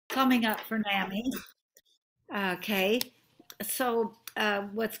coming up for NAMI. Okay, so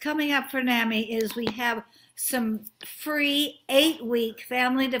what's coming up for NAMI is we have some free 8-week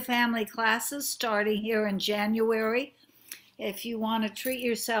family-to-family classes starting here in January. If you want to treat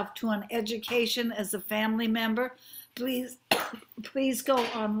yourself to an education as a family member, please, please go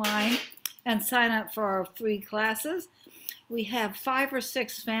online and sign up for our free classes. We have 5 or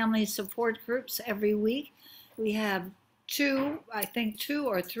 6 family support groups every week. We have two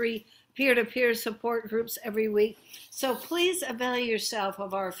or three peer-to-peer support groups every week. So please avail yourself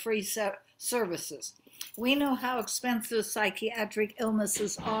of our free services. We know how expensive psychiatric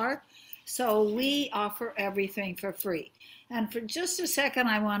illnesses are, so we offer everything for free. And for just a second,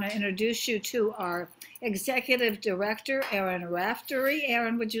 I want to introduce you to our Executive Director, Erin Raftery.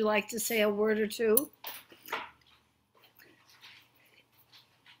 Erin, would you like to say a word or two?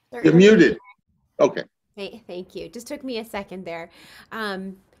 You're muted. Okay. Thank you. Just took me a second there.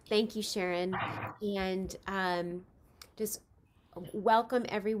 Thank you, Sharon. And just welcome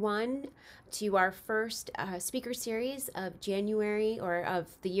everyone to our first speaker series of January or of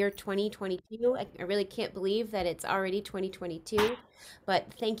the year 2022. I really can't believe that it's already 2022,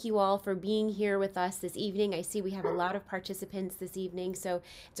 but thank you all for being here with us this evening. I see we have a lot of participants this evening, so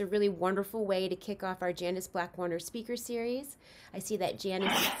it's a really wonderful way to kick off our Janis Black Warner Speaker Series. I see that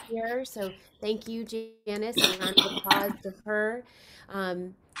Janis is here, so thank you, Janis. A round of applause to her.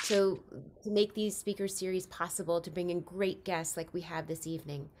 So to make these speaker series possible, to bring in great guests like we have this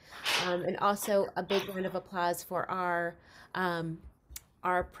evening. And also a big round of applause for our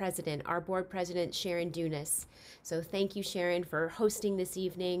president, our board president, Sharon Dunas. So thank you, Sharon, for hosting this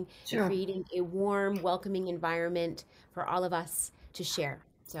evening and creating a warm, welcoming environment for all of us to share.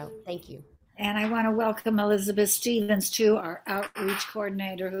 So thank you. And I want to welcome Elizabeth Stevens too, our outreach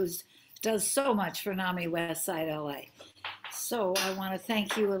coordinator who does so much for NAMI Westside LA. So I want to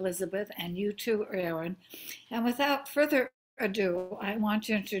thank you, Elizabeth, and you too, Erin. And without further ado, I want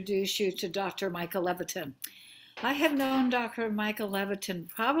to introduce you to Dr. Michael Levittan. I have known Dr. Michael Levittan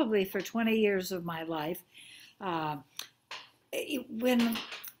probably for 20 years of my life. When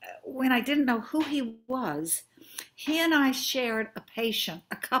I didn't know who he was, he and I shared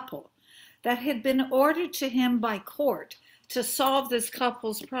a couple, that had been ordered to him by court to solve this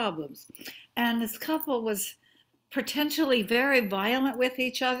couple's problems. And this couple was potentially very violent with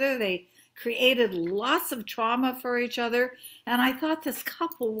each other. They created lots of trauma for each other. And I thought this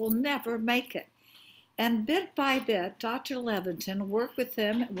couple will never make it. And bit by bit, Dr. Levittan worked with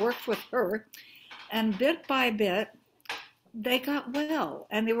her, and bit by bit, they got well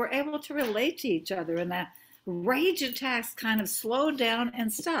and they were able to relate to each other. And that rage attacks kind of slowed down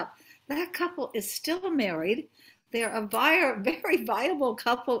and stopped. That couple is still married. They're a very viable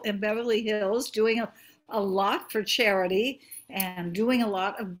couple in Beverly Hills, doing a lot for charity and doing a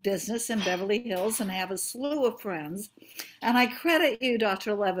lot of business in Beverly Hills, and have a slew of friends. And I credit you,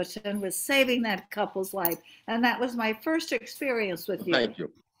 Dr. Levittan, with saving that couple's life. And that was my first experience with you. Thank you.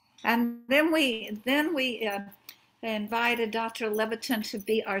 And then we invited Dr. Levittan to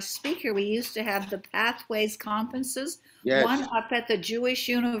be our speaker. We used to have the Pathways conferences, yes. One up at the Jewish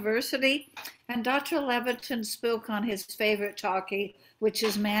University. And Dr. Levittan spoke on his favorite topic, which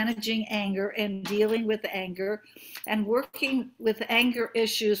is managing anger and dealing with anger and working with anger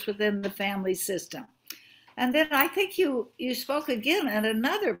issues within the family system. And then I think you spoke again at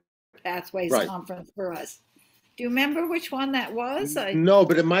another Pathways conference for us. Do you remember which one that was? No,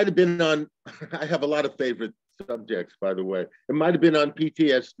 but it might have been on, I have a lot of favorite subjects, by the way. It might have been on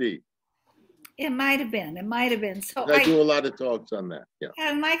PTSD. It might have been. So I do a lot of talks on that. Yeah.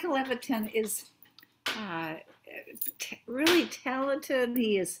 And Michael Levittan is really talented.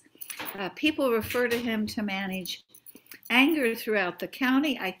 He is, people refer to him to manage anger throughout the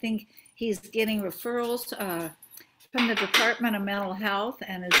county. I think he's getting referrals from the Department of Mental Health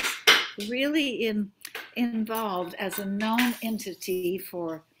and is really involved as a known entity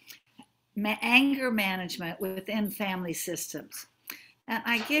for anger management within family systems. And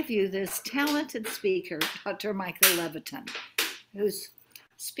I give you this talented speaker, Dr. Michael Levittan, who's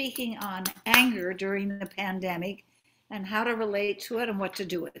speaking on anger during the pandemic and how to relate to it and what to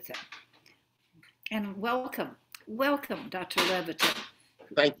do with it. And welcome, Dr. Levittan.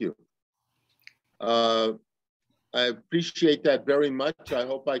 Thank you. I appreciate that very much. I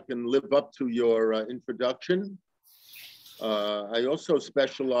hope I can live up to your introduction. I also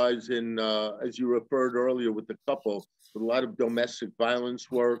specialize in, as you referred earlier with the couple, a lot of domestic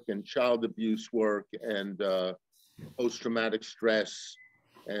violence work and child abuse work and post-traumatic stress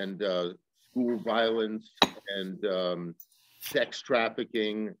and school violence and sex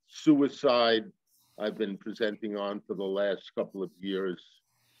trafficking, suicide. I've been presenting on for the last couple of years.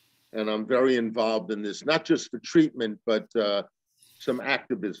 and I'm very involved in this, not just for treatment, but some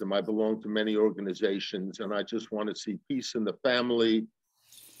activism. I belong to many organizations, and I just want to see peace in the family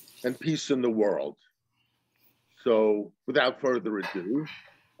and peace in the world. So without further ado,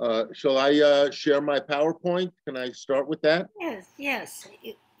 shall I share my PowerPoint? Can I start with that?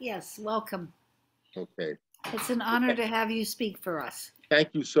 Yes, welcome. Okay. It's an honor to have you speak for us. Thank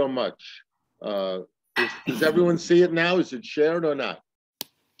you so much. Does everyone see it now? Is it shared or not?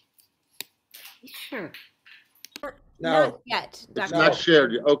 Sure. No. Not yet, Dr. It's not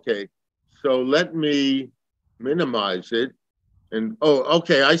shared yet. Okay. So let me minimize it. And, oh,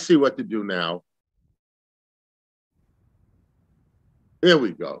 okay, I see what to do now. There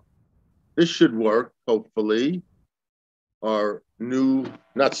we go. This should work, hopefully. Our new,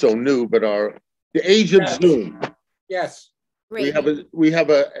 not so new, but the age of Zoom. Yes. Great.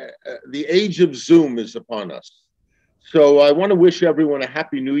 The age of Zoom is upon us. So I want to wish everyone a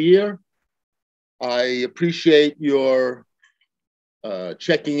happy new year. I appreciate your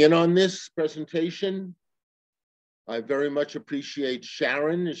checking in on this presentation. I very much appreciate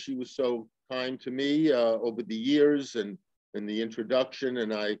Sharon, as she was so kind to me over the years and in the introduction.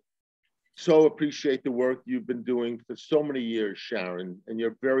 And I so appreciate the work you've been doing for so many years, Sharon, and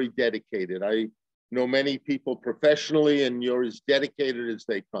you're very dedicated. I know many people professionally, and you're as dedicated as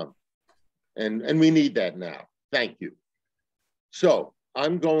they come. And we need that now. Thank you. So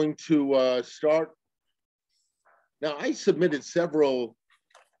I'm going to start. Now, I submitted several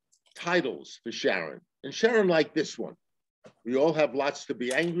titles for Sharon, and Sharon liked this one. We all have lots to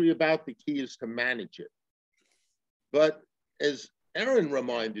be angry about. The key is to manage it. But as Erin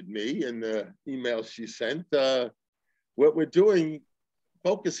reminded me in the email she sent, what we're doing,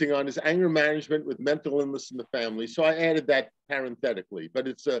 focusing on, is anger management with mental illness in the family. So I added that parenthetically, but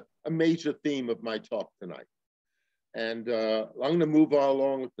it's a major theme of my talk tonight. And I'm going to move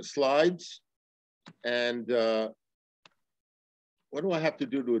along with the slides. And what do I have to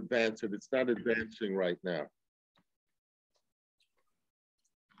do to advance it? It's not advancing right now.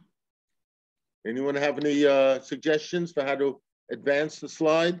 Anyone have any suggestions for how to advance the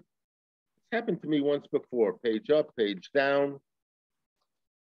slide? It's happened to me once before. Page up, page down.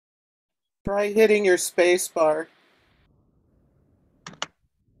 Try hitting your space bar.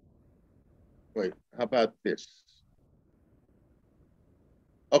 Wait, how about this?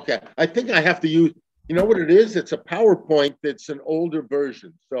 Okay, I think I have to use, you know what it is? It's a PowerPoint that's an older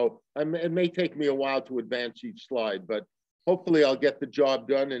version. So it may take me a while to advance each slide, but hopefully I'll get the job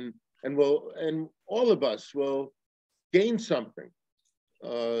done, and all of us will gain something.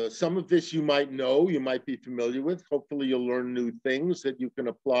 Some of this you might know, you might be familiar with. Hopefully you'll learn new things that you can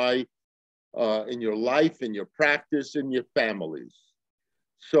apply in your life, in your practice, in your families.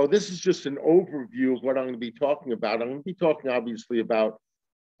 So this is just an overview of what I'm going to be talking about. I'm going to be talking obviously about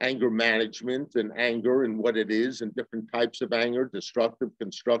anger management and anger and what it is and different types of anger, destructive,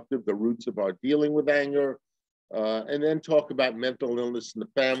 constructive, the roots of our dealing with anger, and then talk about mental illness in the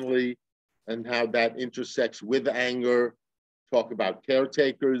family and how that intersects with anger, talk about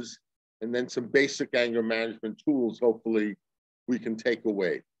caretakers, and then some basic anger management tools hopefully we can take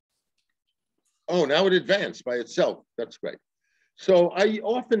away. Oh, now it advanced by itself. That's great. So I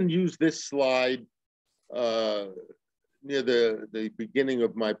often use this slide near the beginning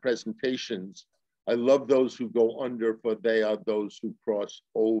of my presentations. I love those who go under, for they are those who cross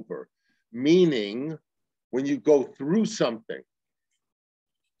over. Meaning, when you go through something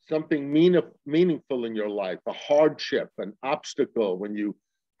meaningful in your life, a hardship, an obstacle, when you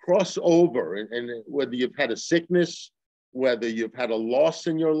cross over, and whether you've had a sickness, whether you've had a loss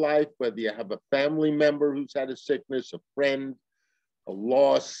in your life, whether you have a family member who's had a sickness, a friend, a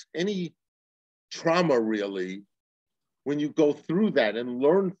loss, any trauma really, when you go through that and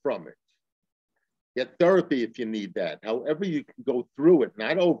learn from it, get therapy if you need that, however you can go through it,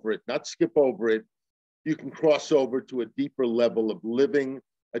 not over it, not skip over it, you can cross over to a deeper level of living,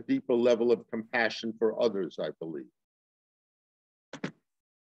 a deeper level of compassion for others, I believe.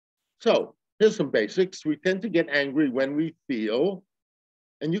 So here's some basics. We tend to get angry when we feel,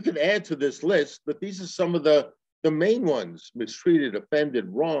 and you can add to this list, but these are some of the main ones: mistreated, offended,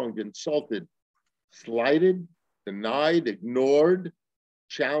 wronged, insulted, slighted, denied, ignored,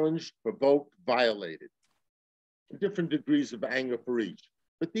 challenged, provoked, violated. Different degrees of anger for each.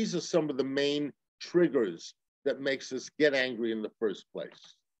 But these are some of the main triggers that makes us get angry in the first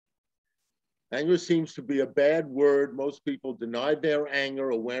place. Anger seems to be a bad word. Most people deny their anger.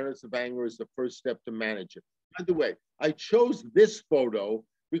 Awareness of anger is the first step to manage it. By the way, I chose this photo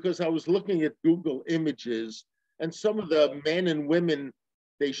because I was looking at Google Images, and some of the men and women,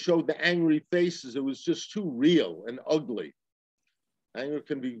 they showed the angry faces. It was just too real and ugly. Anger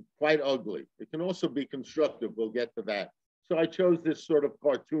can be quite ugly. It can also be constructive. We'll get to that. So I chose this sort of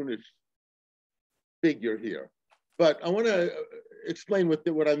cartoonish figure here. But I want to explain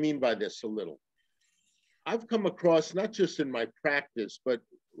what I mean by this a little. I've come across, not just in my practice, but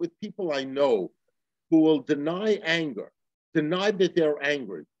with people I know who will deny anger, deny that they're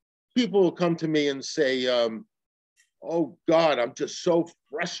angry. People will come to me and say, oh God, I'm just so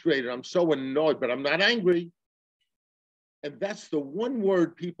frustrated. I'm so annoyed, but I'm not angry. And that's the one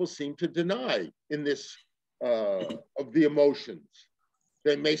word people seem to deny in this of the emotions.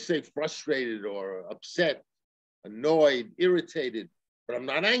 They may say frustrated or upset, annoyed, irritated, but I'm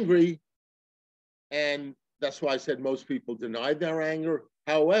not angry. And that's why I said most people deny their anger.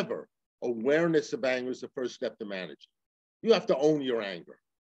 However, awareness of anger is the first step to manage it. You have to own your anger.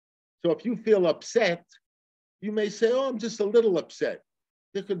 So if you feel upset, you may say, oh, I'm just a little upset.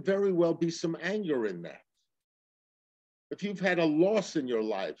 There could very well be some anger in that. If you've had a loss in your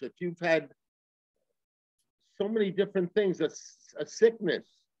life, if you've had so many different things, a sickness,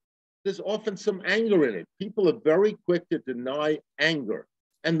 there's often some anger in it. People are very quick to deny anger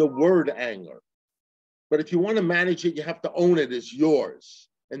and the word anger. But if you want to manage it, you have to own it as yours.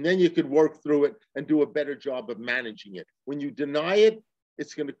 And then you could work through it and do a better job of managing it. When you deny it,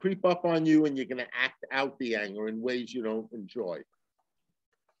 it's going to creep up on you and you're going to act out the anger in ways you don't enjoy.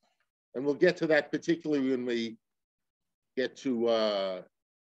 And we'll get to that particularly when we get to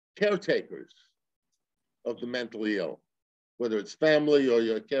caretakers of the mentally ill, whether it's family or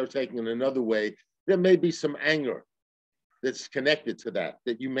you're caretaking in another way. There may be some anger that's connected to that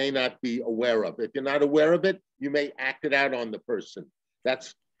you may not be aware of. If you're not aware of it, you may act it out on the person.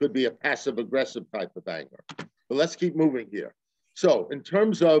 That could be a passive-aggressive type of anger. But let's keep moving here. So in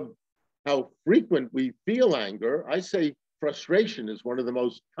terms of how frequent we feel anger, I say frustration is one of the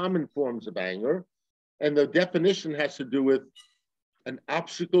most common forms of anger. And the definition has to do with an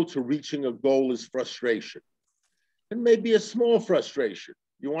obstacle to reaching a goal is frustration. It may be a small frustration.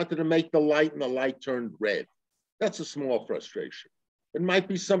 You wanted to make the light and the light turned red. That's a small frustration. It might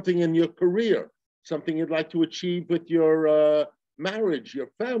be something in your career, something you'd like to achieve with your marriage,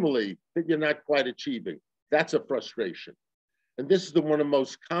 your family, that you're not quite achieving. That's a frustration. And this is one of the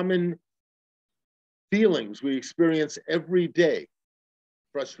most common feelings we experience every day,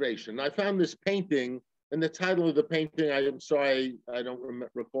 frustration. I found this painting, and the title of the painting, I am sorry, I don't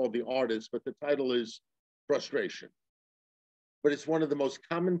recall the artist, but the title is Frustration. But it's one of the most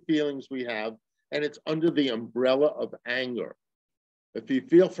common feelings we have, and it's under the umbrella of anger. If you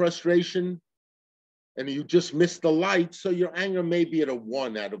feel frustration and you just missed the light, so your anger may be at a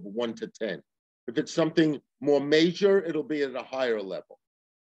 1 out of 1 to 10. If it's something more major, it'll be at a higher level.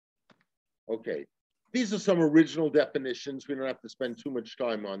 Okay, these are some original definitions. We don't have to spend too much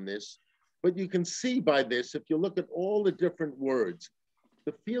time on this, but you can see by this, if you look at all the different words,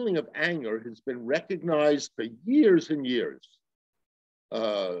 the feeling of anger has been recognized for years and years.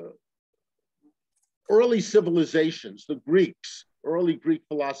 Early civilizations, the Greeks, early Greek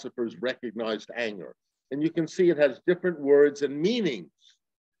philosophers recognized anger. And you can see it has different words and meanings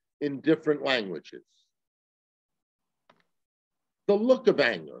in different languages. The look of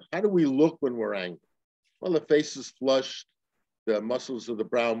anger. How do we look when we're angry? Well, the face is flushed, the muscles of the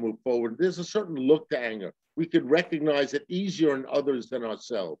brow move forward. There's a certain look to anger. We could recognize it easier in others than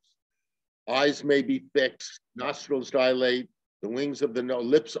ourselves. Eyes may be fixed, nostrils dilate, the wings of the nose,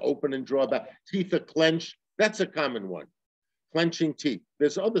 lips open and draw back, teeth are clenched. That's a common one. Clenching teeth.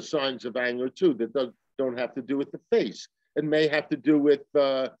 There's other signs of anger too that don't have to do with the face. It may have to do with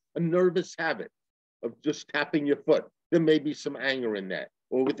a nervous habit of just tapping your foot. There may be some anger in that,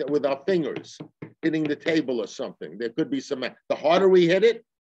 or with our fingers hitting the table or something. There could be some. The harder we hit it,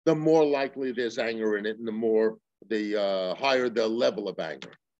 the more likely there's anger in it, and the higher the level of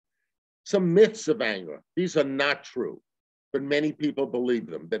anger. Some myths of anger. These are not true, but many people believe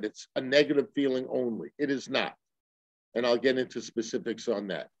them, that it's a negative feeling only. It is not. And I'll get into specifics on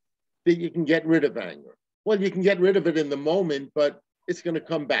that. That you can get rid of anger. Well, you can get rid of it in the moment, but it's going to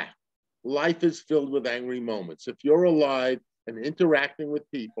come back. Life is filled with angry moments. If you're alive and interacting with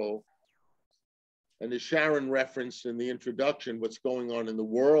people, and as Sharon referenced in the introduction, what's going on in the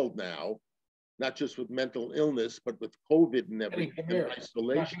world now, not just with mental illness, but with COVID and everything, and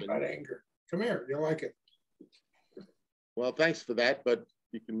isolation. About anger. Come here, you'll like it. Well, thanks for that, but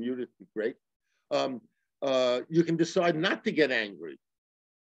you can mute it, great. You can decide not to get angry.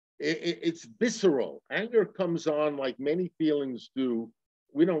 It's visceral. Anger comes on like many feelings do.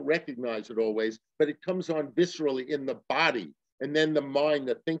 We don't recognize it always, but it comes on viscerally in the body. And then the mind,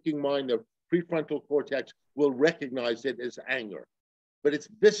 the thinking mind, the prefrontal cortex will recognize it as anger. But it's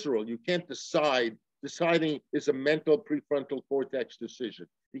visceral. You can't decide Deciding is a mental prefrontal cortex decision.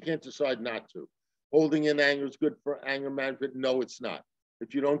 You can't decide not to. Holding in anger is good for anger management. No, it's not.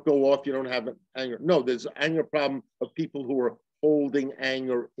 If you don't go off, you don't have an anger. No, there's an anger problem of people who are holding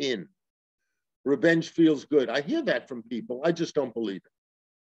anger in. Revenge feels good. I hear that from people. I just don't believe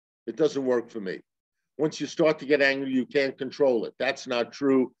it. It doesn't work for me. Once you start to get angry, you can't control it. That's not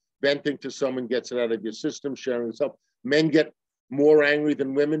true. Venting to someone gets it out of your system, sharing yourself. Men get more angry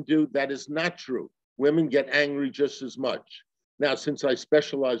than women do. That is not true. Women get angry just as much. Now, since I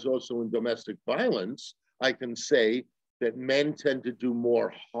specialize also in domestic violence, I can say that men tend to do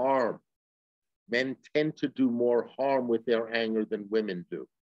more harm. Men tend to do more harm with their anger than women do.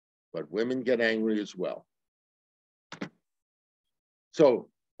 But women get angry as well. So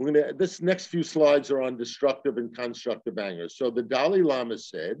this next few slides are on destructive and constructive anger. So the Dalai Lama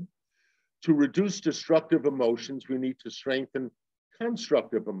said, to reduce destructive emotions, we need to strengthen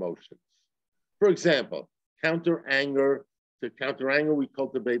constructive emotions. For example, to counter anger, we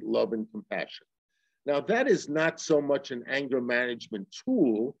cultivate love and compassion. Now, that is not so much an anger management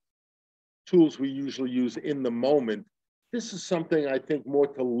tool, tools we usually use in the moment. This is something I think more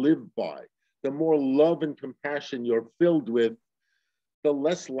to live by. The more love and compassion you're filled with, the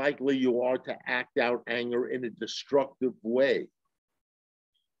less likely you are to act out anger in a destructive way.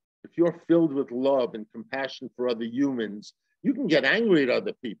 If you're filled with love and compassion for other humans, you can get angry at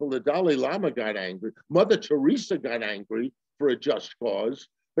other people. The Dalai Lama got angry. Mother Teresa got angry for a just cause,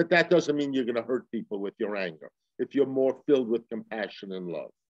 but that doesn't mean you're going to hurt people with your anger if you're more filled with compassion and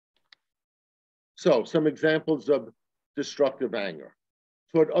love. So some examples of destructive anger.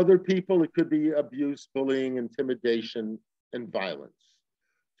 Toward other people, it could be abuse, bullying, intimidation, and violence.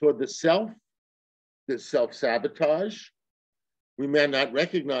 Toward the self, there's self-sabotage. We may not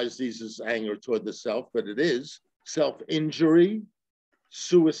recognize these as anger toward the self, but it is. Self-injury,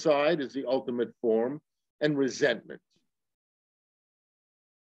 suicide is the ultimate form, and resentment.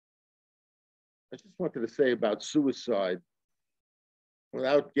 I just wanted to say about suicide,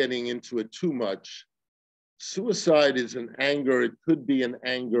 without getting into it too much, suicide is an anger. It could be an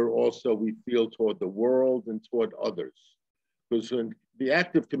anger also we feel toward the world and toward others. Because when the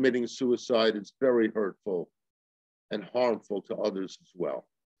act of committing suicide is very hurtful and harmful to others as well.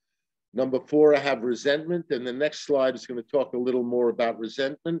 Number 4, I have resentment. And the next slide is going to talk a little more about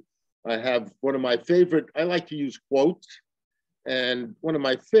resentment. I have one of my favorite, I like to use quotes. And one of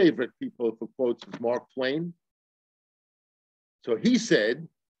my favorite people for quotes is Mark Twain. So he said,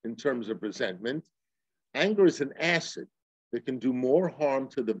 in terms of resentment, anger is an acid that can do more harm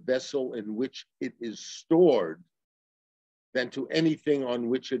to the vessel in which it is stored than to anything on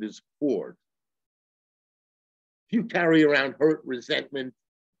which it is poured. If you carry around hurt, resentment,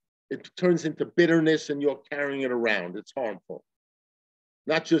 it turns into bitterness and you're carrying it around. It's harmful.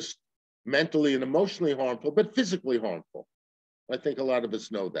 Not just mentally and emotionally harmful, but physically harmful. I think a lot of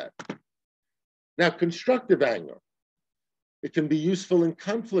us know that. Now, constructive anger. It can be useful in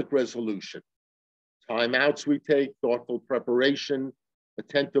conflict resolution. Timeouts we take, thoughtful preparation,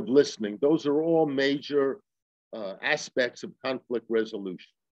 attentive listening. Those are all major aspects of conflict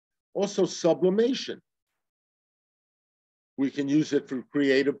resolution. Also, sublimation. We can use it for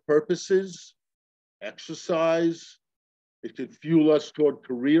creative purposes, exercise. It could fuel us toward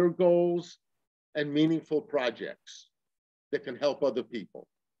career goals and meaningful projects that can help other people.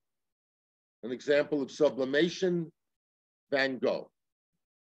 An example of sublimation, Van Gogh,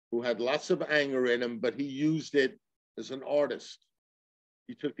 who had lots of anger in him, but he used it as an artist.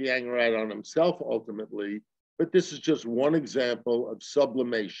 He took the anger out on himself ultimately, but this is just one example of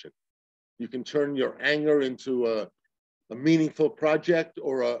sublimation. You can turn your anger into a meaningful project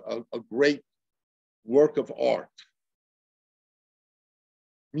or a great work of art.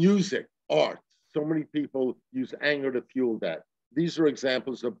 Music, art. So many people use anger to fuel that. These are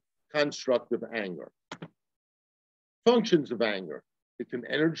examples of constructive anger. Functions of anger. It can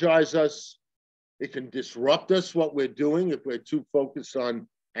energize us. It can disrupt us, what we're doing, if we're too focused on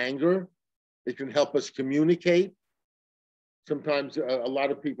anger. It can help us communicate. Sometimes a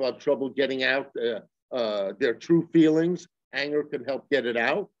lot of people have trouble getting out their true feelings. Anger can help get it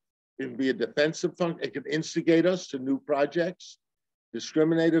out. It can be a defensive function. It can instigate us to new projects.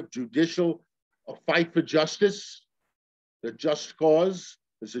 Discriminative, judicial, a fight for justice. The just cause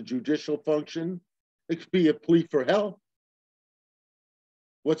is a judicial function. It could be a plea for help.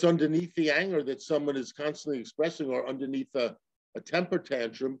 What's underneath the anger that someone is constantly expressing or underneath a temper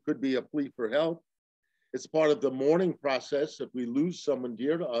tantrum could be a plea for help. It's part of the mourning process. If we lose someone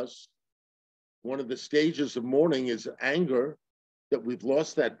dear to us, one of the stages of mourning is anger that we've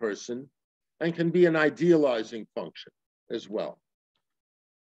lost that person, and can be an idealizing function as well.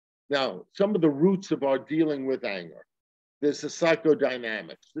 Now, some of the roots of our dealing with anger. There's the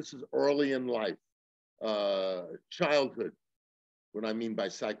psychodynamics. This is early in life, childhood. What I mean by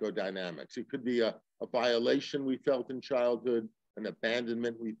psychodynamics, it could be a violation we felt in childhood, an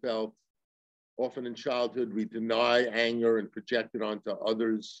abandonment we felt. Often in childhood, we deny anger and project it onto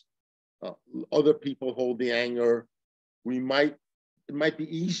others. Other people hold the anger. It might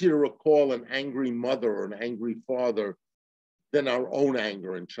be easier to recall an angry mother or an angry father than our own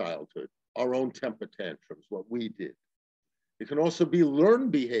anger in childhood, our own temper tantrums, what we did. It can also be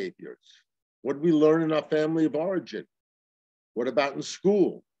learned behaviors. What did we learn in our family of origin? What about in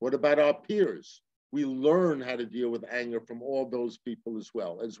school? What about our peers? We learn how to deal with anger from all those people as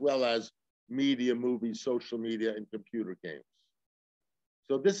well as media, movies, social media, and computer games.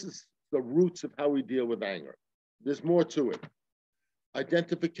 So this is the roots of how we deal with anger. There's more to it.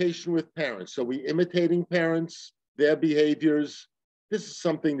 Identification with parents. So we imitating parents, their behaviors. This is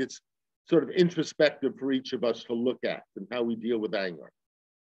something that's sort of introspective for each of us to look at and how we deal with anger.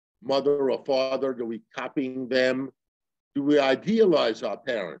 Mother or father, are we copying them? Do we idealize our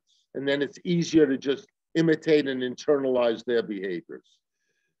parents? And then it's easier to just imitate and internalize their behaviors.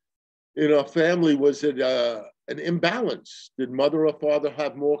 In our family, was it an imbalance? Did mother or father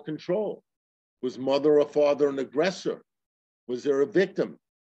have more control? Was mother or father an aggressor? Was there a victim?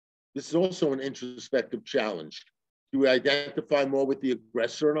 This is also an introspective challenge. Do we identify more with the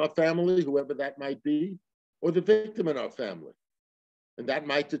aggressor in our family, whoever that might be, or the victim in our family? And that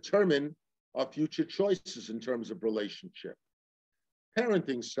might determine our future choices in terms of relationship.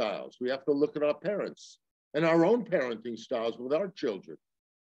 Parenting styles. We have to look at our parents and our own parenting styles with our children.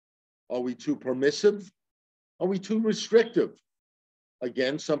 Are we too permissive? Are we too restrictive?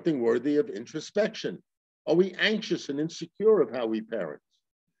 Again, something worthy of introspection. Are we anxious and insecure of how we parent?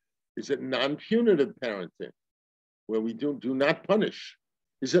 Is it non-punitive parenting, where we do not punish?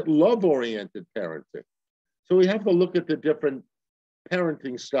 Is it love-oriented parenting? So we have to look at the different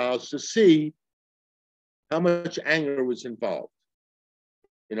parenting styles to see how much anger was involved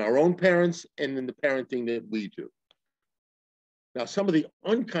in our own parents and in the parenting that we do. Now, some of the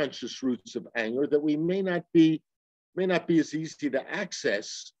unconscious roots of anger that we may not be as easy to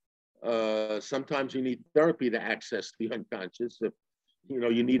access. Sometimes you need therapy to access the unconscious. If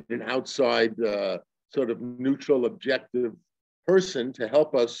you need an outside sort of neutral, objective person to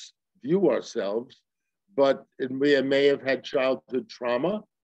help us view ourselves. But we may have had childhood trauma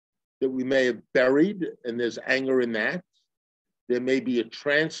that we may have buried, and there's anger in that. There may be a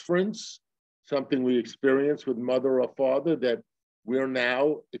transference, something we experience with mother or father that we're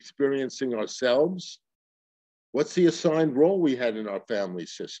now experiencing ourselves. What's the assigned role we had in our family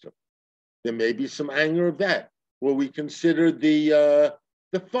system? There may be some anger of that. Were we considered the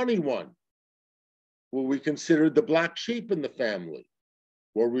funny one? Were we considered the black sheep in the family?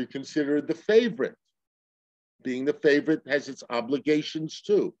 Were we considered the favorite? Being the favorite has its obligations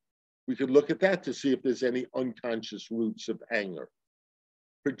too. We could look at that to see if there's any unconscious roots of anger.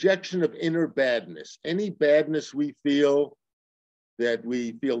 Projection of inner badness. Any badness we feel, that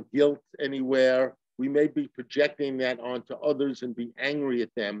we feel guilt anywhere, we may be projecting that onto others and be angry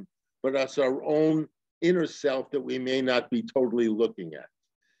at them, but it's our own inner self that we may not be totally looking at.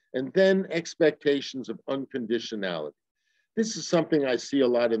 And then expectations of unconditionality. This is something I see a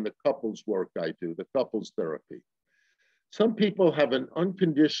lot in the couples work I do, the couples therapy. Some people have an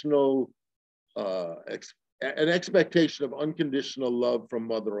unconditional, an expectation of unconditional love from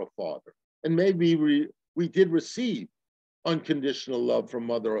mother or father. And maybe we did receive unconditional love from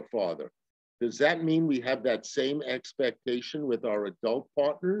mother or father. Does that mean we have that same expectation with our adult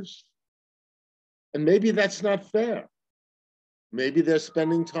partners? And maybe that's not fair. Maybe they're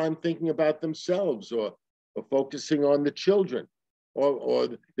spending time thinking about themselves or focusing on the children, or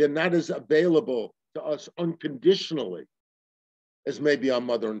they're not as available to us unconditionally as maybe our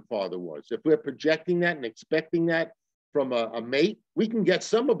mother and father was. If we're projecting that and expecting that from a mate, we can get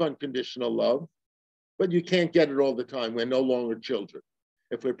some of unconditional love, but you can't get it all the time. We're no longer children.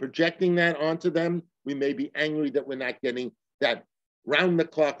 If we're projecting that onto them, we may be angry that we're not getting that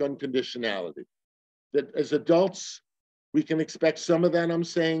round-the-clock unconditionality. That as adults, we can expect some of that, I'm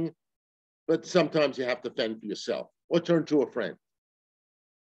saying, but sometimes you have to fend for yourself or turn to a friend.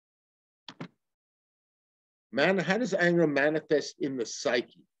 How does anger manifest in the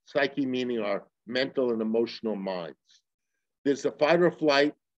psyche? Psyche meaning our mental and emotional minds. There's the fight or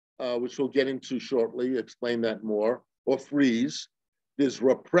flight, which we'll get into shortly, explain that more, or freeze. There's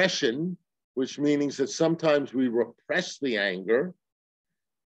repression, which means that sometimes we repress the anger,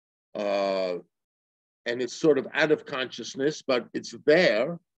 and it's sort of out of consciousness, but it's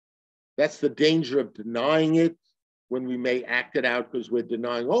there. That's the danger of denying it when we may act it out because we're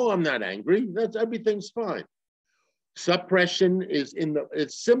denying, oh, I'm not angry, everything's fine. Suppression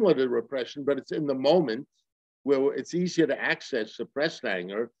it's similar to repression, but it's in the moment where it's easier to access suppressed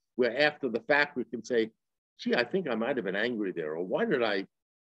anger, where after the fact we can say, gee, I think I might have been angry there, or why did I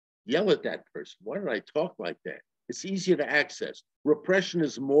yell at that person? Why did I talk like that? It's easier to access. Repression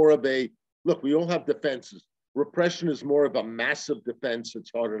is more of a, look, we all have defenses. Repression is more of a massive defense.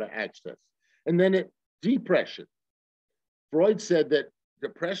 It's harder to access. And then depression. Freud said that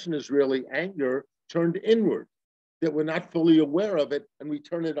depression is really anger turned inward, that we're not fully aware of it, and we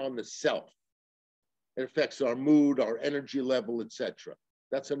turn it on the self. It affects our mood, our energy level, etc.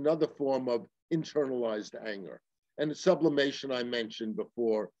 That's another form of internalized anger. And the sublimation I mentioned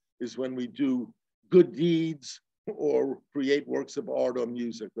before is when we do good deeds or create works of art or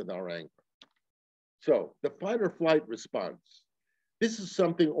music with our anger. So the fight or flight response. This is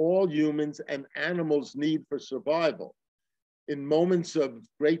something all humans and animals need for survival. In moments of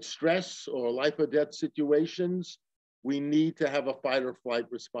great stress or life or death situations, we need to have a fight or flight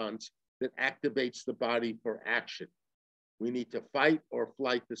response that activates the body for action. We need to fight or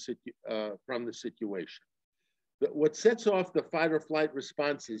flight from the situation. What sets off the fight or flight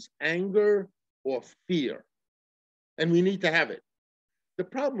response is anger or fear, and we need to have it. The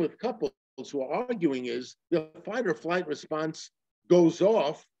problem with couples who are arguing is the fight or flight response goes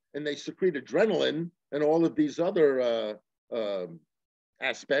off and they secrete adrenaline and all of these other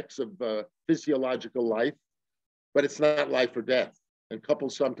aspects of physiological life, but it's not life or death. And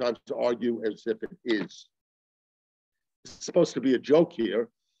couples sometimes argue as if it is. It's supposed to be a joke here,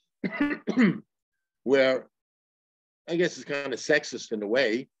 where I guess it's kind of sexist in a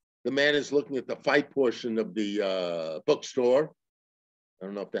way. The man is looking at the fight portion of the bookstore. I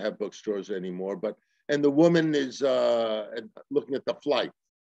don't know if they have bookstores anymore, and the woman is looking at the flight.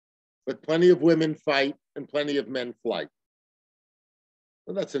 But plenty of women fight and plenty of men flight.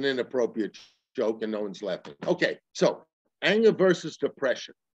 Well, that's an inappropriate joke and no one's laughing. Okay, so anger versus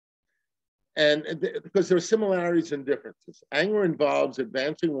depression. And because there are similarities and differences. Anger involves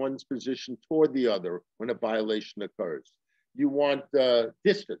advancing one's position toward the other when a violation occurs. You want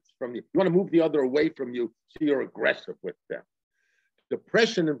distance from you. You want to move the other away from you so you're aggressive with them.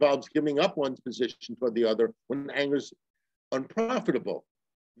 Depression involves giving up one's position toward the other when anger is unprofitable.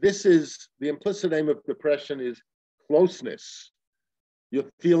 This is, the implicit aim of depression is closeness. You're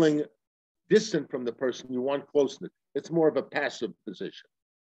feeling distant from the person, you want closeness. It's more of a passive position.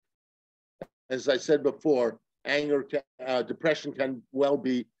 As I said before, depression can well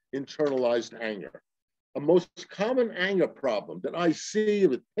be internalized anger. A most common anger problem that I see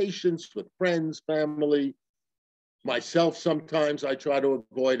with patients, with friends, family, myself sometimes, I try to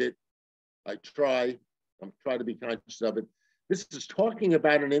avoid it. I'm trying to be conscious of it. This is talking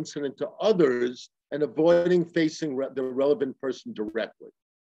about an incident to others and avoiding facing the relevant person directly.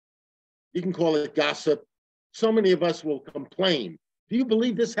 You can call it gossip. So many of us will complain. Do you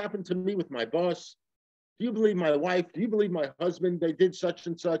believe this happened to me with my boss? Do you believe my wife? Do you believe my husband? They did such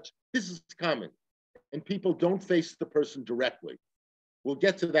and such. This is common. And people don't face the person directly. We'll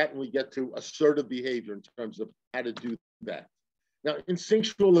get to that when we get to assertive behavior in terms of how to do that. Now,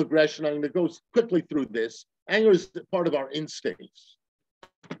 instinctual aggression, I'm going to go quickly through this. Anger is part of our instincts.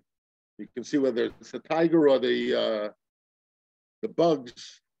 You can see whether it's the tiger or the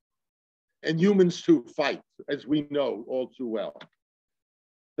bugs. And humans too fight, as we know all too well.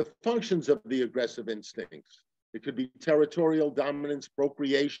 The functions of the aggressive instincts. It could be territorial dominance,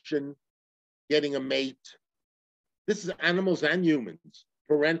 procreation, getting a mate. This is animals and humans.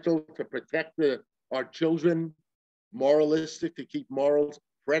 Parental, to protect our children. Moralistic, to keep morals.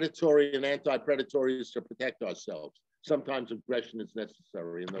 Predatory and anti-predatory is to protect ourselves. Sometimes aggression is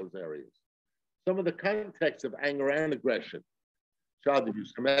necessary in those areas. Some of the contexts of anger and aggression. Child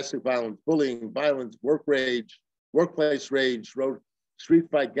abuse, domestic violence, bullying, violence, work rage, workplace rage, street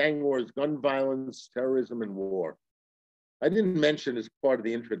fight, gang wars, gun violence, terrorism, and war. I didn't mention as part of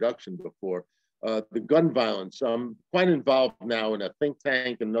the introduction before, the gun violence. I'm quite involved now in a think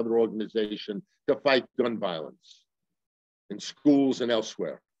tank and another organization to fight gun violence in schools and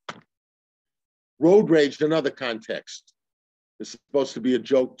elsewhere. Road rage, another context. This is supposed to be a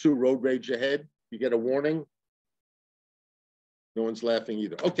joke too, road rage ahead. You get a warning. No one's laughing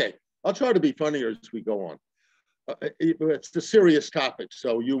either. Okay, I'll try to be funnier as we go on. It's a serious topic,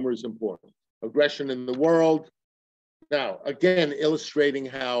 so humor is important. Aggression in the world. Now, again, illustrating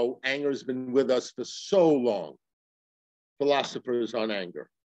how anger has been with us for so long. Philosophers on anger.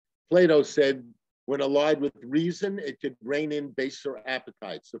 Plato said, when allied with reason, it could rein in baser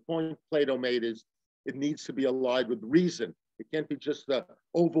appetites. The point Plato made is it needs to be allied with reason. It can't be just the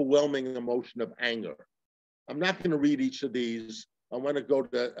overwhelming emotion of anger. I'm not going to read each of these. I want to go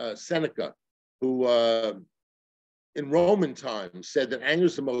to Seneca, who in Roman times said that anger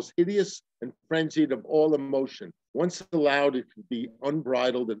is the most hideous and frenzied of all emotion. Once allowed, it could be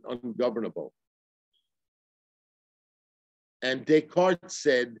unbridled and ungovernable. And Descartes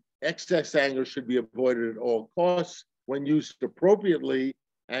said, excess anger should be avoided at all costs. When used appropriately,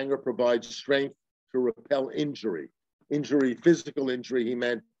 anger provides strength to repel injury. Injury, physical injury, he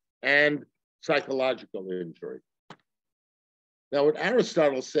meant, and psychological injury. Now, what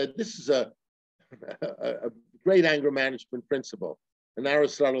Aristotle said, this is a great anger management principle. And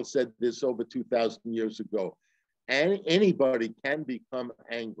Aristotle said this over 2,000 years ago. And anybody can become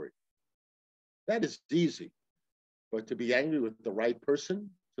angry. That is easy. But to be angry with the right person,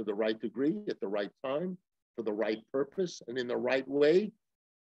 to the right degree, at the right time, for the right purpose, and in the right way,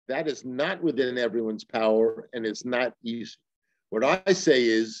 that is not within everyone's power, and it's not easy. What I say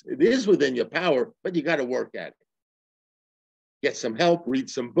is, it is within your power, but you got to work at it. Get some help, read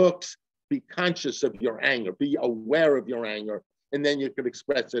some books, be conscious of your anger, be aware of your anger, and then you can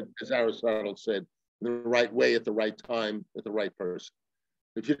express it, as Aristotle said, in the right way, at the right time, with the right person.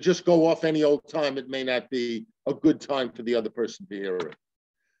 If you just go off any old time, it may not be a good time for the other person to hear it.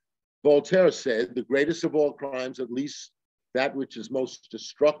 Voltaire said, the greatest of all crimes, at least that which is most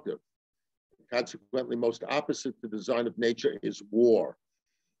destructive, consequently most opposite to the design of nature, is war.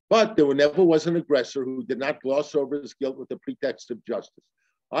 But there never was an aggressor who did not gloss over his guilt with the pretext of justice.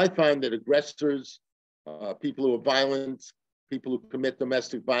 I find that aggressors, people who are violent, people who commit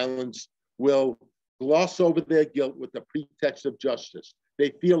domestic violence, will gloss over their guilt with the pretext of justice.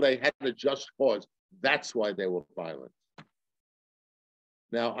 They feel they had a just cause. That's why they were violent.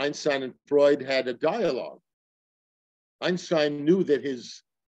 Now, Einstein and Freud had a dialogue. Einstein knew that his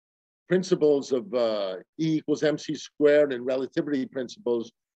principles of E equals mc squared and relativity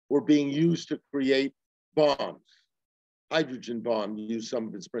principles were being used to create bombs. Hydrogen bomb used some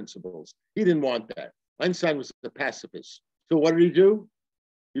of his principles. He didn't want that. Einstein was a pacifist. So what did he do?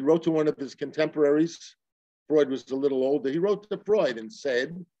 He wrote to one of his contemporaries. Freud was a little older. He wrote to Freud and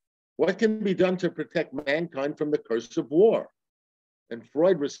said, what can be done to protect mankind from the curse of war? And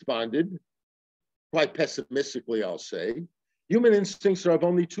Freud responded, quite pessimistically, I'll say, human instincts are of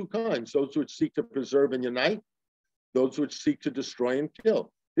only two kinds, those which seek to preserve and unite, those which seek to destroy and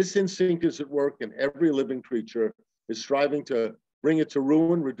kill. This instinct is at work in every living creature, is striving to bring it to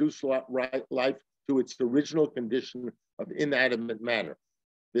ruin, reduce life to its original condition of inanimate matter.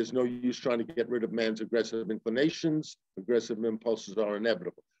 There's no use trying to get rid of man's aggressive inclinations. Aggressive impulses are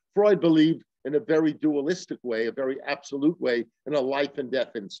inevitable. Freud believed in a very dualistic way, a very absolute way, in a life and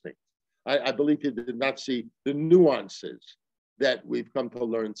death instinct. I believe he did not see the nuances that we've come to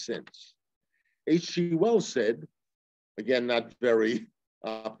learn since. H.G. Wells said, again, not very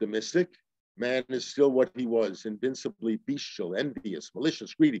optimistic, man is still what he was, invincibly bestial, envious,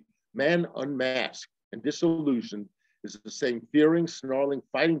 malicious, greedy. Man unmasked and disillusioned is the same fearing, snarling,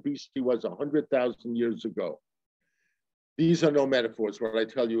 fighting beast he was 100,000 years ago. These are no metaphors. What I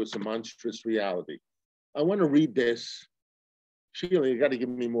tell you is a monstrous reality. I want to read this. Sheila, you got to give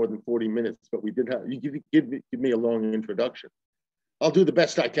me more than 40 minutes, but we did have, you give me a long introduction. I'll do the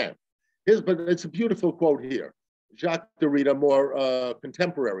best I can. But it's a beautiful quote here. Jacques Derrida, more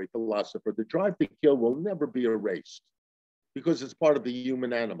contemporary philosopher, the drive to kill will never be erased because it's part of the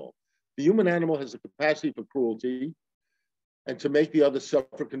human animal. The human animal has a capacity for cruelty, and to make the other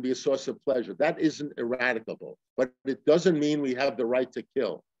suffer can be a source of pleasure. That isn't eradicable, but it doesn't mean we have the right to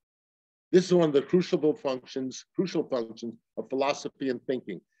kill. This is one of the crucial functions of philosophy and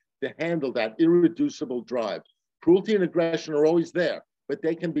thinking, to handle that irreducible drive. Cruelty and aggression are always there, but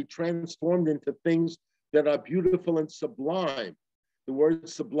they can be transformed into things that are beautiful and sublime. The word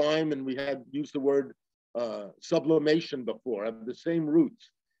sublime, and we had used the word sublimation before, have the same roots.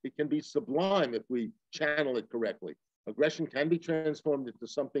 It can be sublime if we channel it correctly. Aggression can be transformed into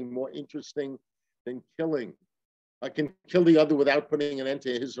something more interesting than killing. I can kill the other without putting an end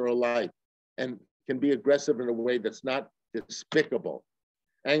to his or her life, and can be aggressive in a way that's not despicable.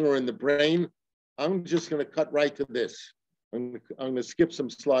 Anger in the brain, I'm just going to cut right to this. I'm going to skip some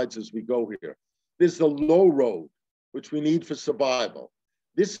slides as we go here. There's the low road, which we need for survival.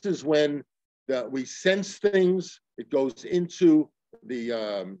 This is when we sense things. It goes into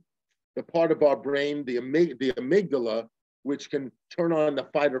the part of our brain, the amygdala, which can turn on the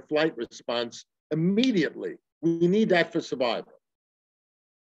fight or flight response immediately. We need that for survival.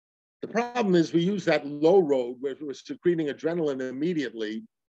 The problem is we use that low road where we're secreting adrenaline immediately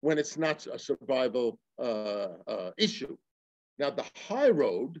when it's not a survival issue. Now, the high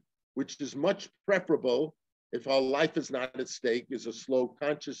road, which is much preferable if our life is not at stake, is a slow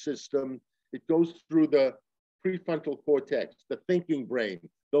conscious system. It goes through the prefrontal cortex, the thinking brain.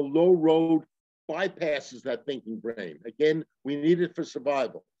 The low road bypasses that thinking brain. Again, we need it for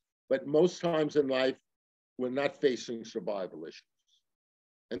survival. But most times in life, we're not facing survival issues.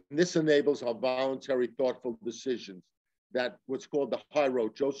 And this enables our voluntary, thoughtful decisions. That what's called the high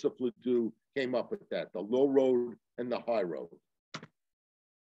road. Joseph Ledoux came up with that, the low road and the high road.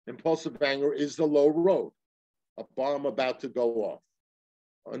 Impulsive anger is the low road, a bomb about to go off.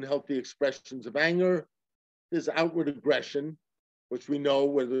 Unhealthy expressions of anger is outward aggression, which we know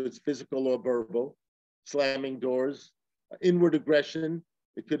whether it's physical or verbal, slamming doors. Inward aggression,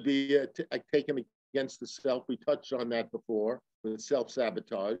 it could be taken against the self. We touched on that before with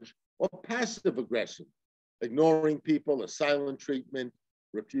self-sabotage. Or passive aggression, ignoring people, a silent treatment,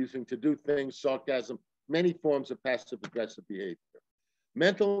 refusing to do things, sarcasm, many forms of passive aggressive behavior.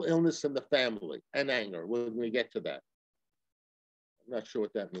 Mental illness in the family and anger, when we get to that. I'm not sure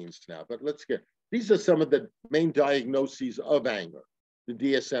what that means now, but let's get, these are some of the main diagnoses of anger, the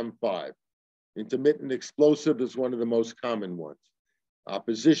DSM-5. Intermittent explosive is one of the most common ones.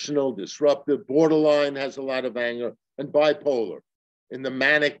 Oppositional, disruptive, borderline has a lot of anger, and bipolar. In the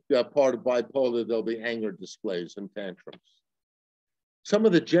manic part of bipolar, there'll be anger displays and tantrums. Some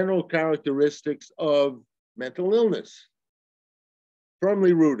of the general characteristics of mental illness: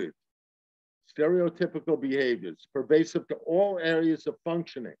 firmly rooted, stereotypical behaviors, pervasive to all areas of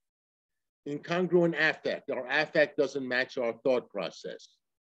functioning, incongruent affect. Our affect doesn't match our thought process.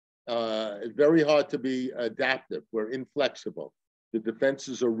 It's very hard to be adaptive. We're inflexible. The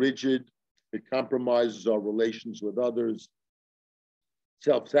defenses are rigid. It compromises our relations with others.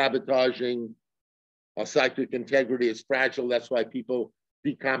 Self-sabotaging. Our psychic integrity is fragile. That's why people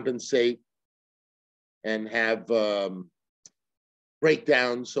decompensate and have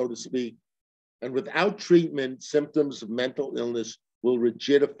breakdowns, so to speak. And without treatment, symptoms of mental illness will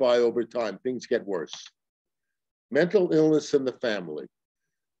rigidify over time. Things get worse. Mental illness in the family.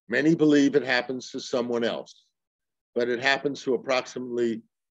 Many believe it happens to someone else, but it happens to approximately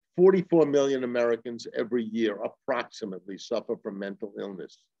 44 million Americans every year, approximately, suffer from mental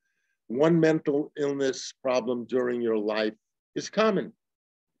illness. One mental illness problem during your life is common.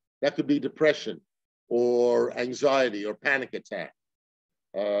 That could be depression or anxiety or panic attack.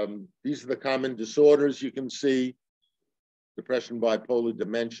 These are the common disorders you can see: depression, bipolar,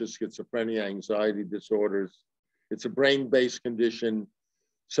 dementia, schizophrenia, anxiety disorders. It's a brain-based condition.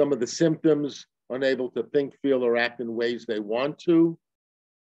 Some of the symptoms: unable to think, feel, or act in ways they want to.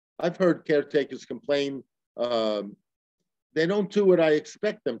 I've heard caretakers complain, they don't do what I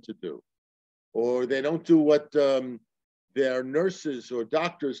expect them to do, or they don't do what their nurses or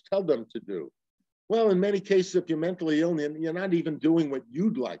doctors tell them to do. Well, in many cases, if you're mentally ill, you're not even doing what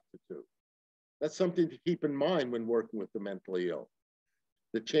you'd like to do. That's something to keep in mind when working with the mentally ill.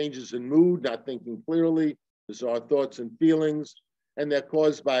 The changes in mood, not thinking clearly, bizarre thoughts and feelings, and they're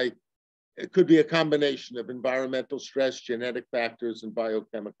caused by, it could be a combination of environmental stress, genetic factors, and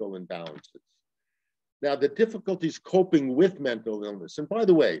biochemical imbalances. Now, the difficulties coping with mental illness, and by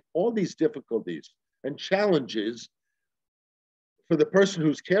the way, all these difficulties and challenges for the person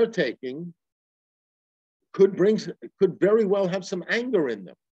who's caretaking could very well have some anger in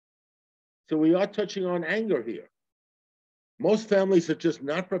them. So we are touching on anger here. Most families are just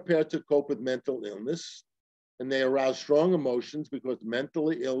not prepared to cope with mental illness, and they arouse strong emotions because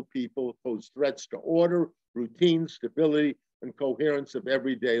mentally ill people pose threats to order, routine, stability, and coherence of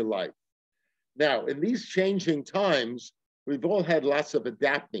everyday life. Now, in these changing times, we've all had lots of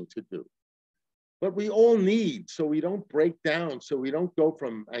adapting to do. But we all need, so we don't break down, so we don't go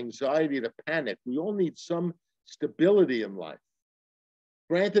from anxiety to panic, we all need some stability in life.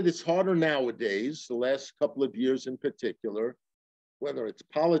 Granted, it's harder nowadays, the last couple of years in particular, whether it's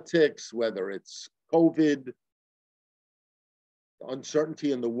politics, whether it's COVID,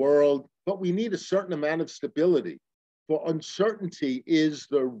 uncertainty in the world, but we need a certain amount of stability. For uncertainty is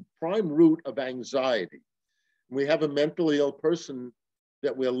the prime root of anxiety. We have a mentally ill person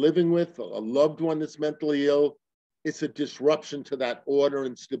that we're living with, a loved one that's mentally ill. It's a disruption to that order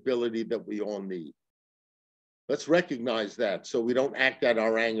and stability that we all need. Let's recognize that so we don't act out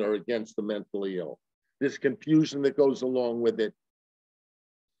our anger against the mentally ill. There's confusion that goes along with it.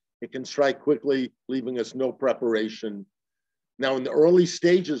 It can strike quickly, leaving us no preparation. Now, in the early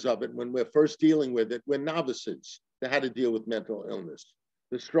stages of it, when we're first dealing with it, we're novices to how to deal with mental illness.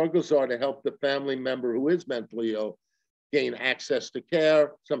 The struggles are to help the family member who is mentally ill gain access to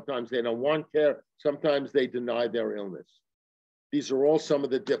care. Sometimes they don't want care. Sometimes they deny their illness. These are all some of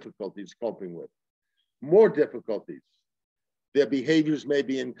the difficulties coping with. More difficulties. Their behaviors may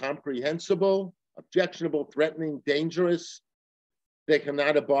be incomprehensible, objectionable, threatening, dangerous. They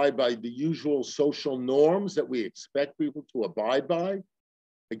cannot abide by the usual social norms that we expect people to abide by.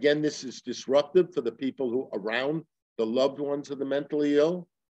 Again, this is disruptive for the people who are around the loved ones of the mentally ill.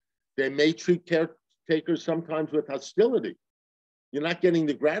 They may treat caretakers sometimes with hostility. You're not getting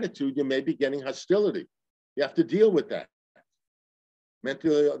the gratitude, you may be getting hostility. You have to deal with that.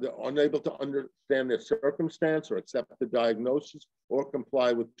 Mentally ill, they're unable to understand their circumstance or accept the diagnosis or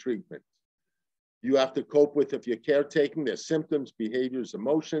comply with treatment. You have to cope with, if you're caretaking, their symptoms, behaviors,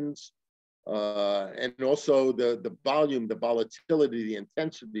 emotions, and also the volume, the volatility, the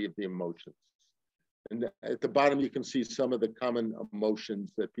intensity of the emotions. And at the bottom, you can see some of the common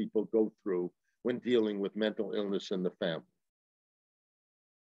emotions that people go through when dealing with mental illness in the family.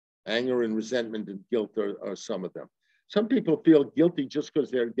 Anger and resentment and guilt are some of them. Some people feel guilty just because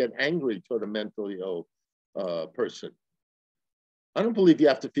they get angry toward a mentally ill person. I don't believe you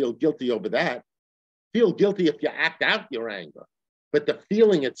have to feel guilty over that. Feel guilty if you act out your anger. But the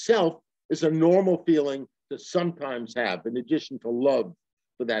feeling itself is a normal feeling to sometimes have. In addition to love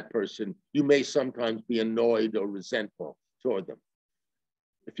for that person, you may sometimes be annoyed or resentful toward them.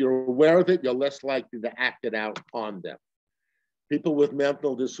 If you're aware of it, you're less likely to act it out on them. People with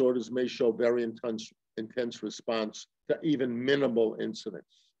mental disorders may show very intense response to even minimal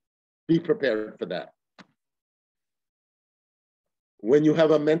incidents. Be prepared for that. When you have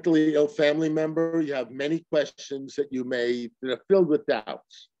a mentally ill family member, you have many questions that are filled with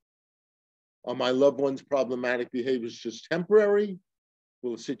doubts. Are my loved one's problematic behaviors just temporary?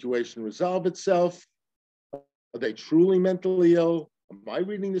 Will the situation resolve itself? Are they truly mentally ill? Am I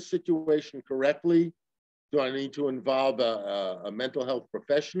reading the situation correctly? Do I need to involve a mental health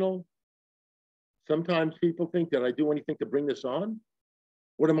professional? Sometimes people think, did I do anything to bring this on?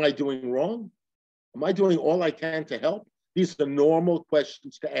 What am I doing wrong? Am I doing all I can to help? These are normal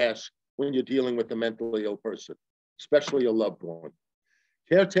questions to ask when you're dealing with a mentally ill person, especially a loved one.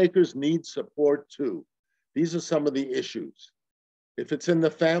 Caretakers need support too. These are some of the issues. If it's in the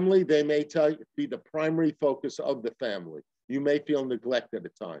family, they may be the primary focus of the family. You may feel neglected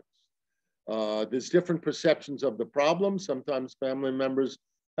at times. There's different perceptions of the problem. Sometimes family members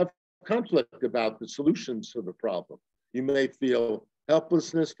have conflict about the solutions to the problem. You may feel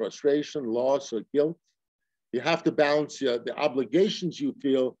helplessness, frustration, loss, or guilt. You have to balance the obligations you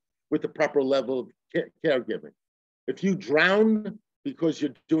feel with the proper level of caregiving. If you drown because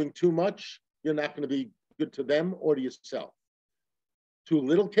you're doing too much, you're not going to be good to them or to yourself. Too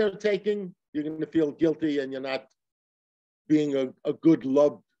little caretaking, you're going to feel guilty and you're not being a good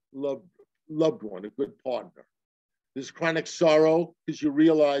loved one, a good partner. There's chronic sorrow because you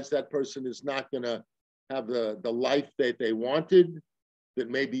realize that person is not going to have the life that they wanted, that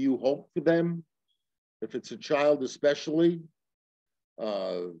maybe you hoped for them. If it's a child especially.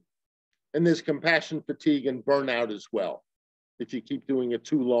 And there's compassion fatigue and burnout as well. If you keep doing it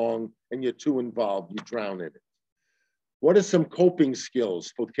too long and you're too involved, you drown in it. What are some coping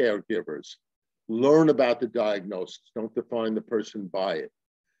skills for caregivers? Learn about the diagnosis. Don't define the person by it.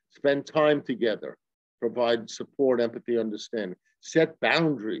 Spend time together. Provide support, empathy, understanding. Set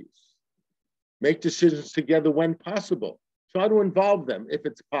boundaries. Make decisions together when possible. Try to involve them if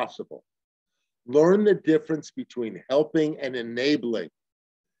it's possible. Learn the difference between helping and enabling.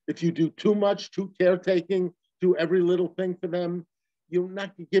 If you do too much, too caretaking, do every little thing for them, you're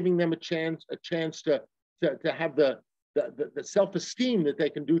not giving them a chance to have the self-esteem that they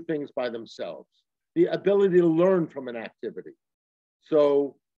can do things by themselves, the ability to learn from an activity.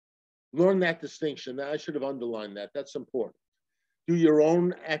 So learn that distinction. I should have underlined that. That's important. Do your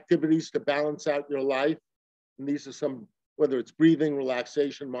own activities to balance out your life. And these are some, whether it's breathing,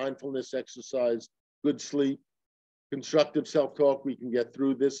 relaxation, mindfulness, exercise, good sleep, constructive self-talk, we can get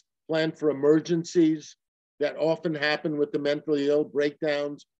through this. Plan for emergencies that often happen with the mentally ill,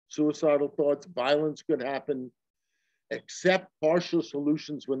 breakdowns, suicidal thoughts, violence could happen. Accept partial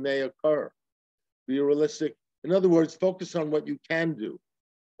solutions when they occur. Be realistic. In other words, focus on what you can do.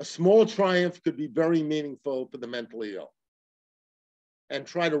 A small triumph could be very meaningful for the mentally ill. And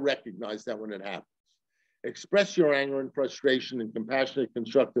try to recognize that when it happens. Express your anger and frustration in compassionate,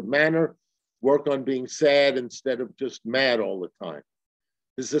 constructive manner. Work on being sad instead of just mad all the time.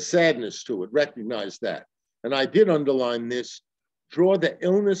 There's a sadness to it. Recognize that. And I did underline this. Draw the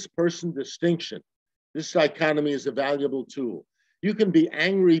illness-person distinction. This dichotomy is a valuable tool. You can be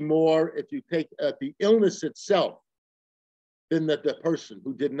angry more if you take the illness itself than the person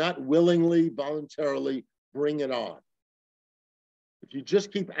who did not willingly, voluntarily bring it on. If you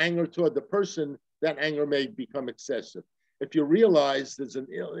just keep anger toward the person, that anger may become excessive. If you realize there's an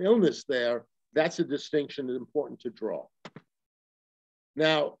illness there, that's a distinction that's important to draw.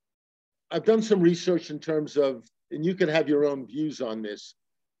 Now, I've done some research in terms of and you can have your own views on this,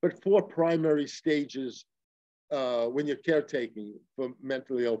 but 4 primary stages when you're caretaking for a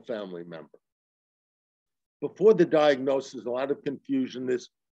mentally ill family member. Before the diagnosis, a lot of confusion. This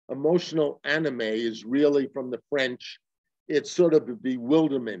emotional anime is really from the French. It's sort of a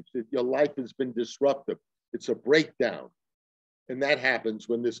bewilderment that your life has been disrupted. It's a breakdown. And that happens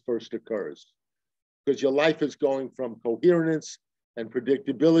when this first occurs, because your life is going from coherence and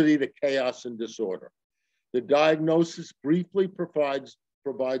predictability to chaos and disorder. The diagnosis briefly provides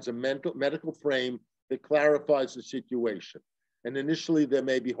a medical frame that clarifies the situation. And initially there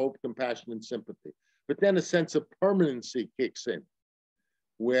may be hope, compassion, and sympathy. But then a sense of permanency kicks in,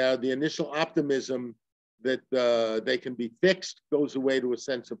 where the initial optimism that they can be fixed goes away to a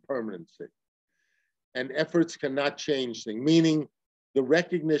sense of permanency. And efforts cannot change things, meaning the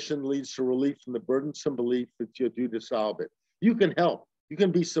recognition leads to relief from the burdensome belief that you're due to solve it. You can help, you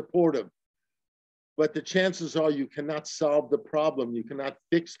can be supportive, but the chances are you cannot solve the problem, you cannot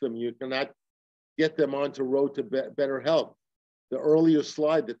fix them, you cannot get them onto road to better health. The earlier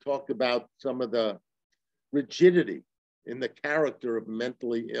slide that talked about some of the rigidity in the character of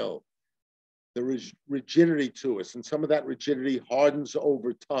mentally ill. There is rigidity to us, and some of that rigidity hardens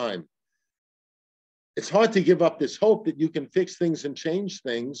over time. It's hard to give up this hope that you can fix things and change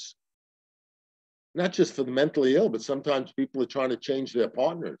things, not just for the mentally ill, but sometimes people are trying to change their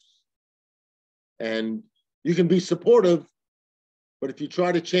partners. And you can be supportive, but if you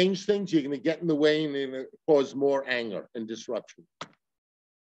try to change things, you're going to get in the way and you're going to cause more anger and disruption.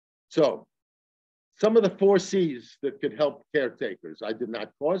 So, some of the 4 C's that could help caretakers. I did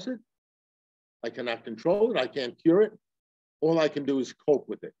not cause it. I cannot control it. I can't cure it. All I can do is cope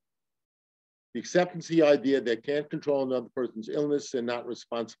with it. The acceptance of the idea they can't control another person's illness and not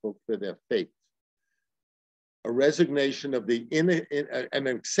responsible for their fate. A resignation of an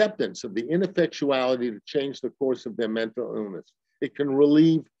acceptance of the ineffectuality to change the course of their mental illness. It can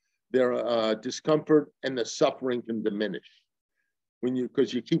relieve their discomfort, and the suffering can diminish.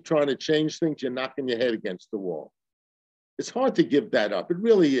 Because you keep trying to change things, you're knocking your head against the wall. It's hard to give that up. It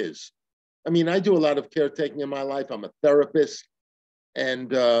really is. I mean, I do a lot of caretaking in my life. I'm a therapist,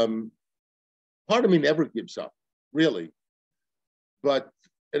 and part of me never gives up, really. But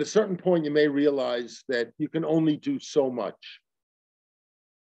at a certain point, you may realize that you can only do so much.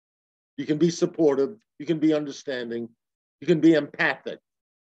 You can be supportive, you can be understanding, you can be empathic,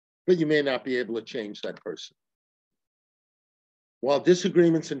 but you may not be able to change that person. While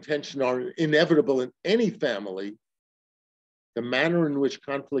disagreements and tension are inevitable in any family, the manner in which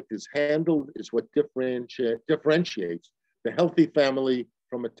conflict is handled is what differentiates the healthy family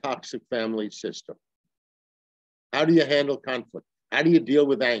from a toxic family system. How do you handle conflict? How do you deal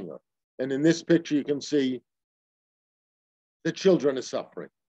with anger? And in this picture, you can see the children are suffering.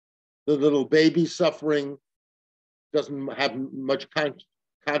 The little baby suffering doesn't have much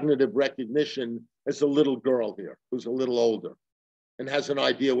cognitive recognition as a little girl here who's a little older and has an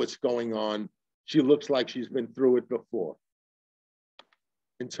idea what's going on. She looks like she's been through it before.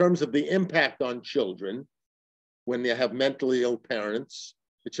 In terms of the impact on children, when they have mentally ill parents,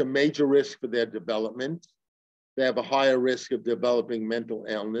 it's a major risk for their development. They have a higher risk of developing mental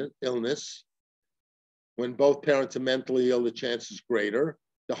illness. When both parents are mentally ill, the chance is greater.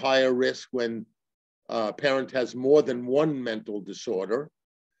 The higher risk when a parent has more than one mental disorder.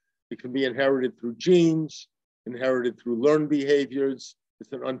 It can be inherited through genes, inherited through learned behaviors.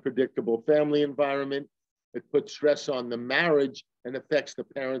 It's an unpredictable family environment. It puts stress on the marriage and affects the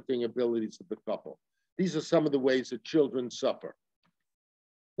parenting abilities of the couple. These are some of the ways that children suffer.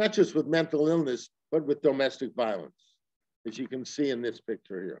 Not just with mental illness, but with domestic violence, as you can see in this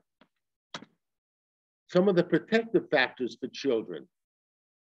picture here. Some of the protective factors for children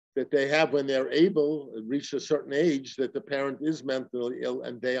that they have when they're able to reach a certain age that the parent is mentally ill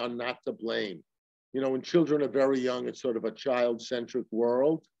and they are not to blame. You know, when children are very young, it's sort of a child-centric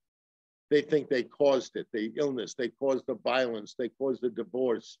world. They think they caused it, the illness, they caused the violence, they caused the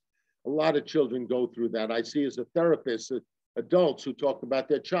divorce. A lot of children go through that. I see as a therapist, adults who talk about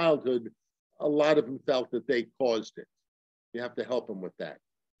their childhood, a lot of them felt that they caused it. You have to help them with that.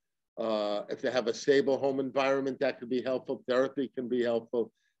 If they have a stable home environment, that could be helpful. Therapy can be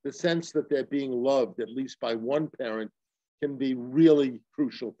helpful. The sense that they're being loved, at least by one parent, can be really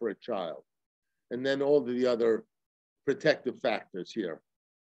crucial for a child. And then all the other protective factors here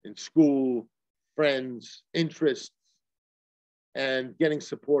in school, friends, interests, and getting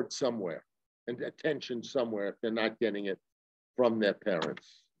support somewhere and attention somewhere if they're not getting it from their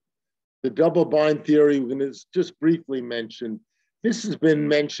parents. The double bind theory, we're going to just briefly mention. This has been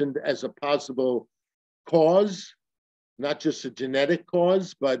mentioned as a possible cause, not just a genetic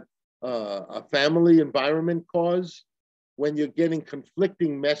cause, but a family environment cause when you're getting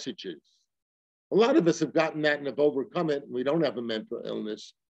conflicting messages. A lot of us have gotten that and have overcome it, and we don't have a mental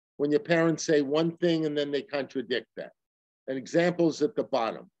illness. When your parents say one thing and then they contradict that. An example is at the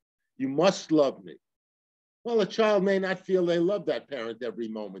bottom. You must love me. Well, a child may not feel they love that parent every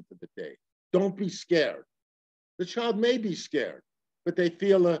moment of the day. Don't be scared. The child may be scared, but they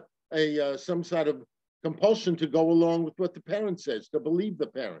feel some sort of compulsion to go along with what the parent says, to believe the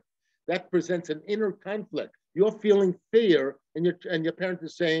parent. That presents an inner conflict. You're feeling fear, and your parent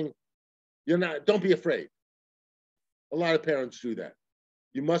is saying, don't be afraid. A lot of parents do that.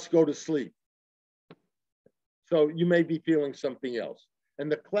 You must go to sleep. So you may be feeling something else.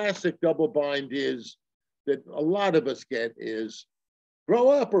 And the classic double bind is that a lot of us get is, grow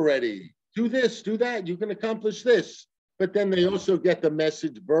up already, do this, do that, you can accomplish this. But then they also get the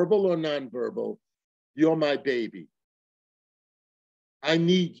message, verbal or nonverbal, you're my baby. I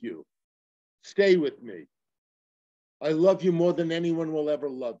need you. Stay with me. I love you more than anyone will ever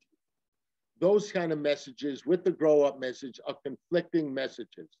love you. Those kind of messages with the grow up message are conflicting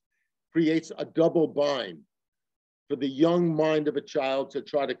messages. Creates a double bind for the young mind of a child to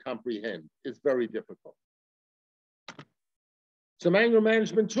try to comprehend. It's very difficult. Some anger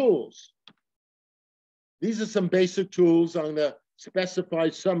management tools. These are some basic tools. I'm going to specify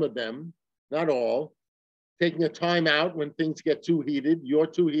some of them, not all. Taking a time out when things get too heated, you're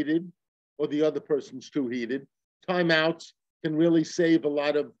too heated, or the other person's too heated. Timeouts can really save a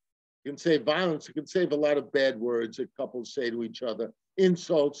lot of, you can save violence, it can save a lot of bad words that couples say to each other,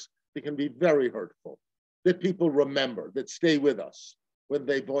 insults that can be very hurtful, that people remember, that stay with us, whether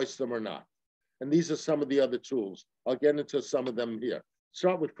they voice them or not. And these are some of the other tools. I'll get into some of them here.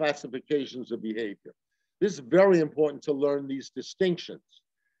 Start with classifications of behavior. This is very important to learn these distinctions.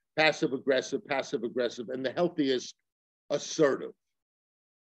 Passive aggressive, and the healthiest, assertive.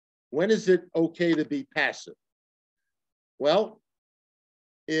 When is it okay to be passive? Well,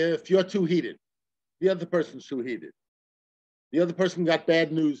 if you're too heated, the other person's too heated. The other person got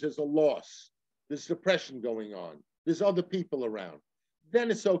bad news, there's a loss, there's depression going on, there's other people around,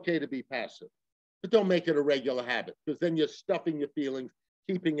 then it's okay to be passive. But don't make it a regular habit, because then you're stuffing your feelings,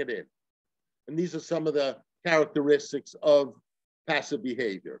 keeping it in. And these are some of the characteristics of passive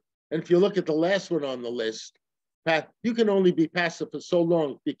behavior. And if you look at the last one on the list, you can only be passive for so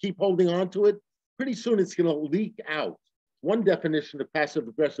long. If you keep holding on to it, pretty soon it's going to leak out. One definition of passive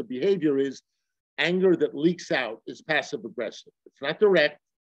aggressive behavior is anger that leaks out is passive aggressive. It's not direct,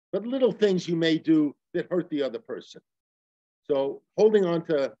 but little things you may do that hurt the other person. So holding on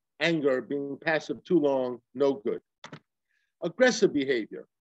to anger, being passive too long, no good. Aggressive behavior.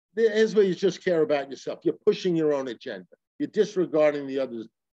 Here's where you just care about yourself. You're pushing your own agenda. You're disregarding the other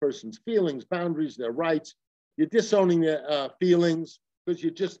person's feelings, boundaries, their rights. You're disowning their feelings because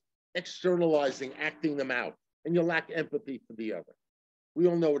you're just externalizing, acting them out, and you lack empathy for the other. We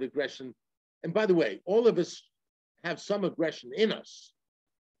all know what aggression, and by the way, all of us have some aggression in us.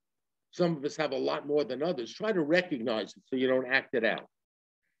 Some of us have a lot more than others. Try to recognize it so you don't act it out.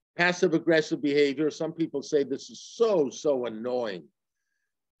 Passive aggressive behavior, some people say this is so annoying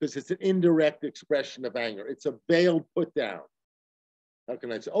because it's an indirect expression of anger. It's a veiled put down. How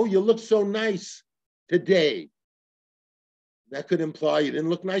can I say, oh, you look so nice today. That could imply you didn't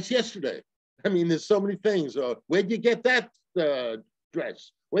look nice yesterday. I mean, there's so many things. Where'd you get that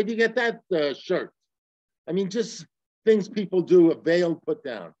dress? Where'd you get that shirt? I mean, just things people do, a veiled put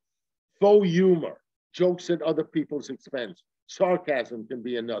down. Faux humor, jokes at other people's expense. Sarcasm can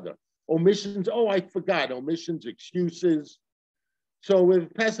be another. Omissions, oh, I forgot. Omissions, excuses. So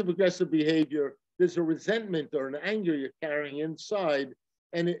with passive aggressive behavior, there's a resentment or an anger you're carrying inside,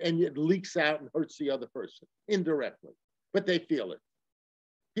 and it leaks out and hurts the other person indirectly, but they feel it.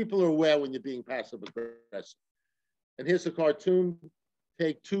 People are aware when you're being passive aggressive. And here's a cartoon.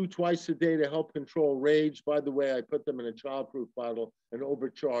 Take 2 twice a day to help control rage. By the way, I put them in a childproof bottle and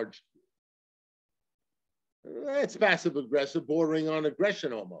overcharged. That's passive aggressive, bordering on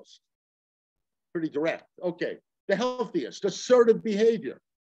aggression almost. Pretty direct. Okay, the healthiest, assertive behavior,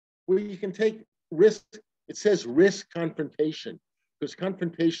 where you can take risk. It says risk confrontation, because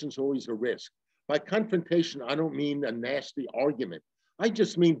confrontation is always a risk. By confrontation, I don't mean a nasty argument. I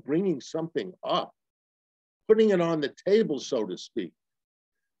just mean bringing something up, putting it on the table, so to speak.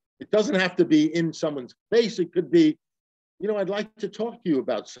 It doesn't have to be in someone's face. It could be, you know, I'd like to talk to you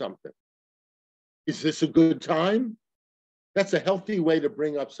about something. Is this a good time? That's a healthy way to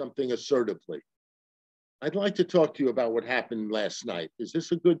bring up something assertively. I'd like to talk to you about what happened last night. Is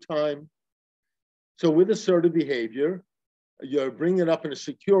this a good time? So with assertive behavior, you're bringing it up in a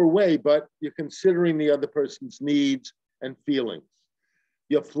secure way, but you're considering the other person's needs and feelings.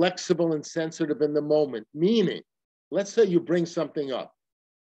 You're flexible and sensitive in the moment, meaning, let's say you bring something up,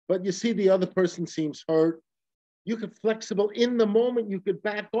 but you see the other person seems hurt. You could flexible in the moment, you could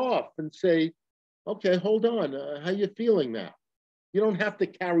back off and say, okay, hold on, how you feeling now? You don't have to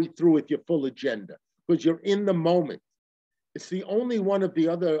carry through with your full agenda because you're in the moment. It's the only one of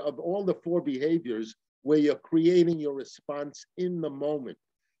all the 4 behaviors where you're creating your response in the moment.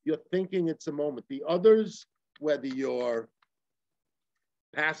 You're thinking it's a moment. The others, whether you're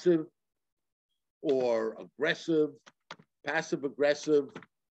passive or aggressive, passive-aggressive,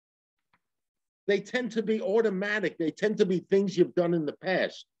 they tend to be automatic. They tend to be things you've done in the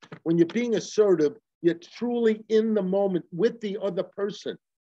past. When you're being assertive, you're truly in the moment with the other person.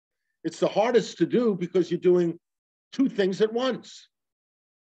 It's the hardest to do because you're doing 2 things at once.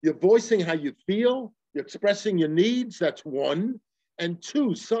 You're voicing how you feel, you're expressing your needs, that's 1. And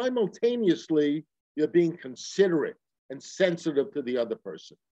 2, simultaneously, you're being considerate and sensitive to the other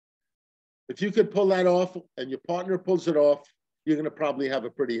person. If you could pull that off and your partner pulls it off, you're going to probably have a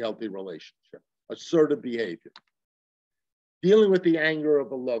pretty healthy relationship. Assertive behavior. Dealing with the anger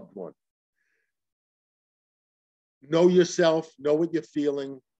of a loved one. Know yourself, know what you're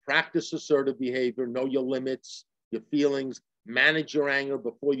feeling, practice assertive behavior, know your limits, your feelings, manage your anger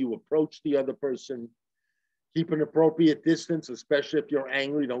before you approach the other person. Keep an appropriate distance, especially if you're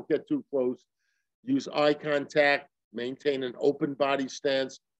angry, don't get too close. Use eye contact, maintain an open body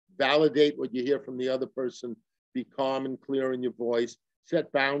stance, validate what you hear from the other person, be calm and clear in your voice,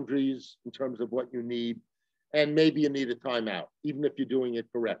 set boundaries in terms of what you need, and maybe you need a timeout, even if you're doing it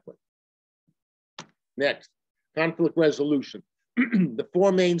correctly. Next, conflict resolution. The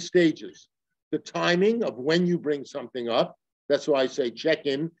 4 main stages. The timing of when you bring something up. That's why I say check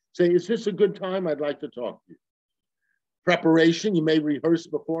in. Say, is this a good time? I'd like to talk to you. Preparation, you may rehearse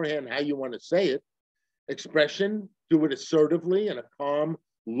beforehand how you want to say it. Expression, do it assertively in a calm,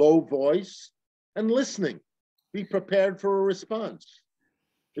 low voice. And listening, be prepared for a response.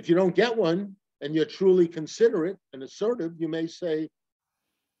 If you don't get one and you're truly considerate and assertive, you may say,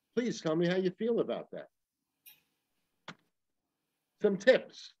 please tell me how you feel about that. Some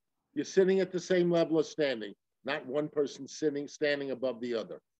tips. You're sitting at the same level of standing, not one person standing above the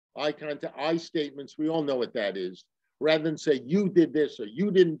other. Eye contact, I statements, we all know what that is. Rather than say, you did this or you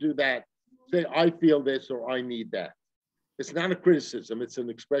didn't do that, say, I feel this or I need that. It's not a criticism, it's an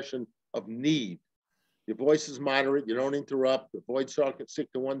expression of need. Your voice is moderate, you don't interrupt, avoid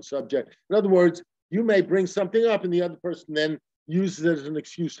stick to one subject. In other words, you may bring something up and the other person then uses it as an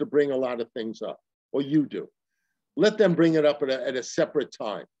excuse to bring a lot of things up, or you do. Let them bring it up at a separate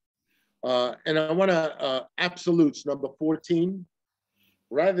time. And I want to, absolutes, number 14,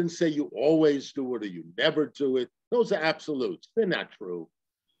 rather than say you always do it or you never do it, those are absolutes. They're not true.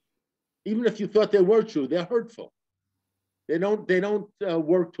 Even if you thought they were true, they're hurtful. They don't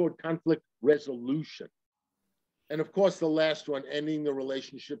work toward conflict resolution. And of course, the last one, ending the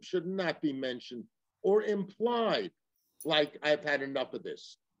relationship, should not be mentioned or implied, like I've had enough of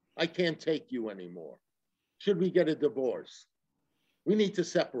this. I can't take you anymore. Should we get a divorce? We need to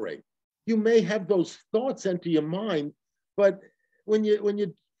separate. You may have those thoughts enter your mind, but when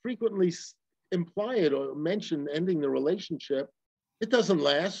you frequently imply it or mention ending the relationship, it doesn't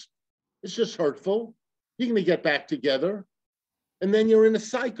last. It's just hurtful. You're going to get back together. And then you're in a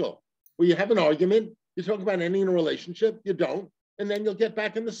cycle where you have an argument. You talk about ending a relationship. You don't. And then you'll get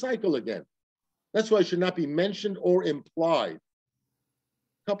back in the cycle again. That's why it should not be mentioned or implied.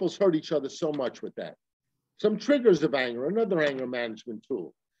 Couples hurt each other so much with that. Some triggers of anger, another anger management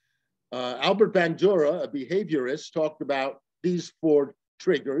tool. Albert Bandura, a behaviorist, talked about these 4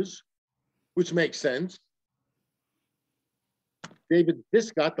 triggers, which makes sense. David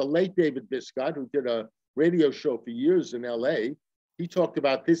Biscott, the late David Biscott, who did a radio show for years in LA, he talked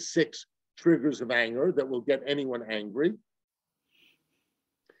about his 6 triggers of anger that will get anyone angry.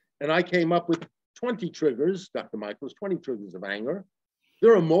 And I came up with 20 triggers, Dr. Michaels, 20 triggers of anger.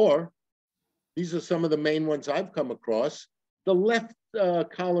 There are more. These are some of the main ones I've come across. The left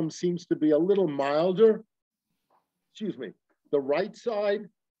column seems to be a little milder. Excuse me. The right side,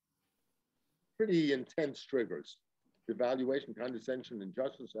 pretty intense triggers. Evaluation, condescension,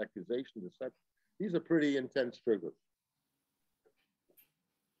 injustice, accusation, deception. These are pretty intense triggers.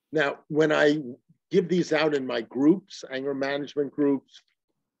 Now, when I give these out in my groups, anger management groups,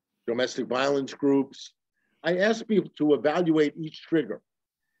 domestic violence groups, I ask people to evaluate each trigger.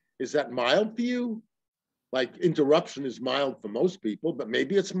 Is that mild for you? Like interruption is mild for most people, but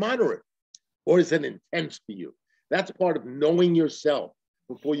maybe it's moderate. Or is it intense for you? That's part of knowing yourself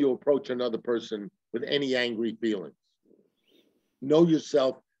before you approach another person with any angry feelings. Know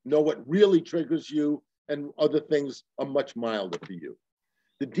yourself, know what really triggers you, and other things are much milder for you.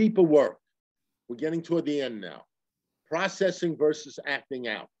 The deeper work, we're getting toward the end now. Processing versus acting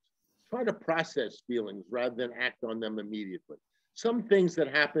out. Try to process feelings rather than act on them immediately. Some things that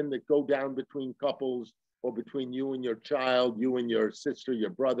happen that go down between couples or between you and your child, you and your sister, your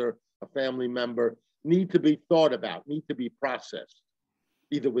brother, a family member, need to be thought about, need to be processed,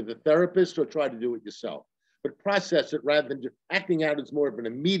 either with a therapist or try to do it yourself. But process it rather than just acting out is more of an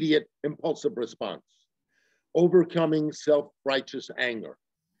immediate, impulsive response. Overcoming self-righteous anger.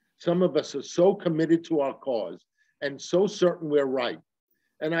 Some of us are so committed to our cause and so certain we're right.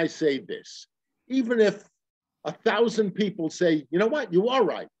 And I say this, even if 1,000 people say, you know what, you are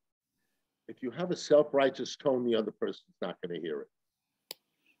right. If you have a self-righteous tone, the other person's not going to hear it.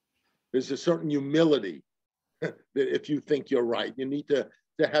 There's a certain humility that if you think you're right, you need to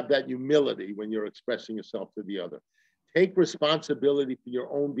have that humility when you're expressing yourself to the other. Take responsibility for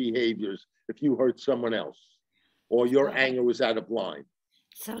your own behaviors if you hurt someone else or your anger was out of line.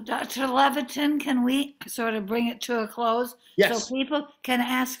 So, Dr. Levittan, can we sort of bring it to a close? Yes. So people can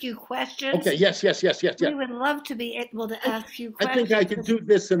ask you questions? Okay, yes. We would love to be able to ask you I questions. think I could do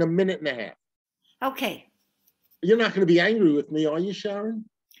this in a minute and a half. Okay. You're not going to be angry with me, are you, Sharon?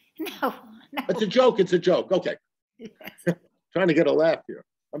 No. It's a joke, it's a joke. Okay. Yes. Trying to get a laugh here.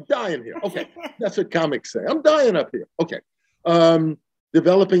 I'm dying here. Okay, that's what comics say. I'm dying up here. Okay.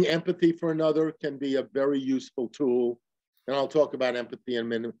 Developing empathy for another can be a very useful tool. And I'll talk about empathy in a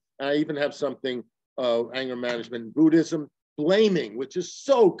minute. I even have something, anger management in Buddhism, blaming, which is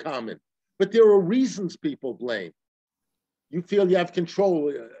so common. But there are reasons people blame. You feel you have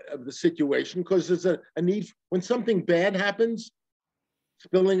control of the situation because there's a need. When something bad happens,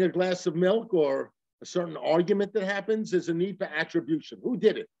 spilling a glass of milk or a certain argument that happens, there's a need for attribution. Who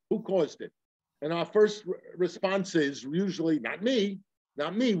did it? Who caused it? And our first response is usually, not me,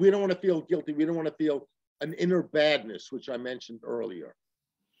 not me. We don't want to feel guilty. We don't want to feel an inner badness, which I mentioned earlier.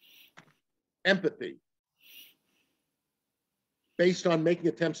 Empathy, based on making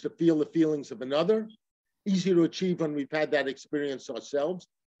attempts to feel the feelings of another, easy to achieve when we've had that experience ourselves.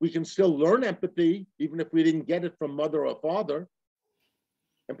 We can still learn empathy, even if we didn't get it from mother or father.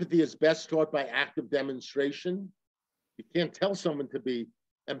 Empathy is best taught by active demonstration. You can't tell someone to be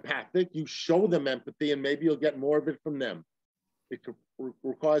empathic. You show them empathy and maybe you'll get more of it from them. It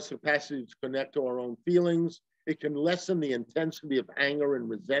requires capacity to connect to our own feelings. It can lessen the intensity of anger and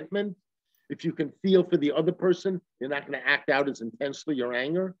resentment. If you can feel for the other person, you're not going to act out as intensely your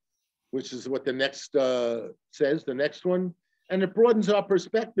anger, which is what the next says, the next one. And it broadens our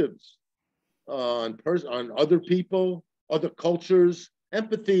perspectives on other people, other cultures.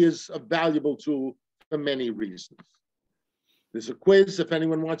 Empathy is a valuable tool for many reasons. There's a quiz if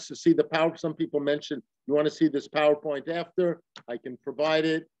anyone wants to see the power. Some people mentioned you want to see this PowerPoint after. I can provide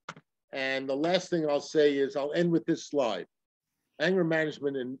it. And the last thing I'll say is I'll end with this slide. Anger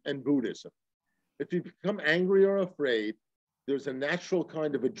management and Buddhism. If you become angry or afraid, there's a natural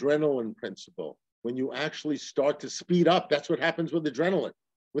kind of adrenaline principle. When you actually start to speed up, that's what happens with adrenaline,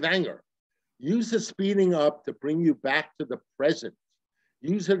 with anger. Use the speeding up to bring you back to the present.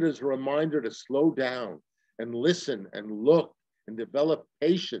 Use it as a reminder to slow down and listen and look and develop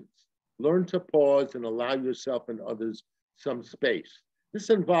patience. Learn to pause and allow yourself and others some space. This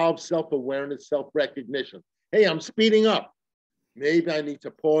involves self-awareness, self-recognition. Hey, I'm speeding up. Maybe I need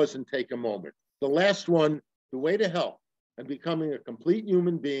to pause and take a moment. The last one, the way to help and becoming a complete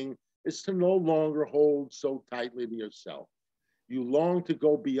human being is to no longer hold so tightly to yourself. You long to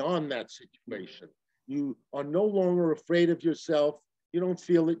go beyond that situation. You are no longer afraid of yourself. You don't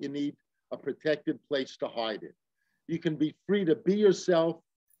feel that you need a protected place to hide it. You can be free to be yourself,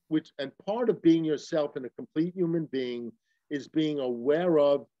 and part of being yourself and a complete human being is being aware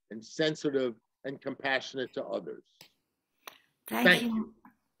of and sensitive and compassionate to others. Thank you,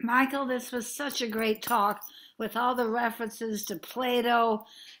 Michael. This was such a great talk with all the references to Plato,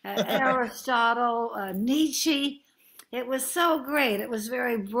 Aristotle, Nietzsche. It was so great. It was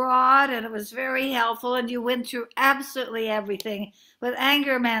very broad and it was very helpful, and you went through absolutely everything with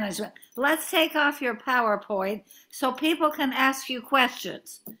anger management. Let's take off your PowerPoint so people can ask you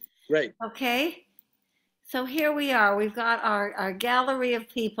questions. Great. Okay. So here we are. We've got our gallery of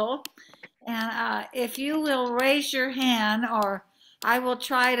people. And if you will raise your hand, or I will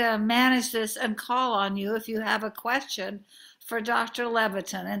try to manage this and call on you if you have a question for Dr.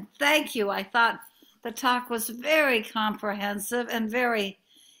 Levittan. And thank you. I thought the talk was very comprehensive and very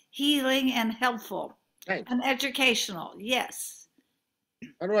healing and helpful. Thanks. And educational. Yes.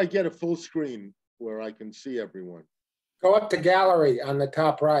 How do I get a full screen where I can see everyone? Go up to gallery on the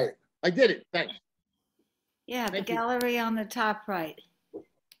top right. I did it. Thanks. Yeah, Thank the you. gallery on the top right.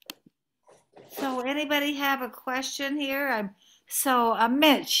 So anybody have a question here? I'm So,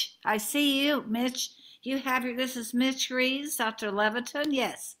 Mitch, I see you. Mitch, you have your, this is Mitch Reeves, Dr. Levittan.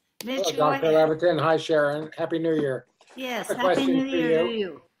 Yes. Mitch, Hello, go Dr. ahead. Levittan. Hi, Sharon. Happy New Year. Yes, I have a Happy question New for Year to you.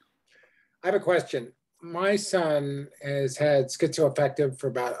 you. I have a question. My son has had schizoaffective for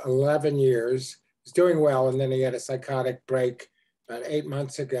about 11 years. He's doing well, and then he had a psychotic break about 8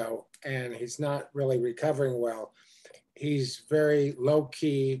 months ago, and he's not really recovering well. He's very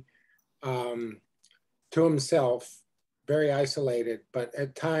low-key to himself, very isolated, but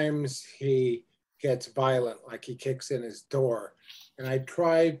at times he gets violent, like he kicks in his door. And I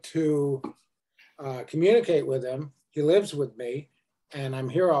tried to communicate with him. He lives with me, and I'm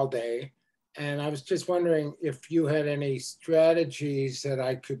here all day. And I was just wondering if you had any strategies that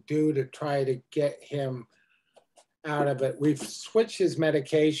I could do to try to get him out of it. We've switched his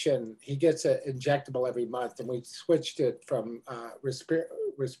medication. He gets an injectable every month, and we switched it from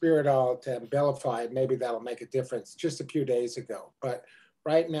Risperidol to Abilify. Maybe that'll make a difference just a few days ago. But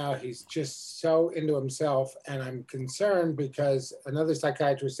right now, he's just so into himself, and I'm concerned because another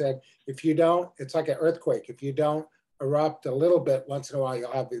psychiatrist said, if you don't, it's like an earthquake. If you don't erupt a little bit once in a while,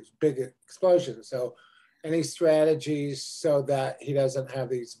 you'll have these big explosions. So any strategies so that he doesn't have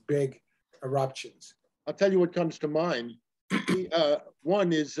these big eruptions? I'll tell you what comes to mind.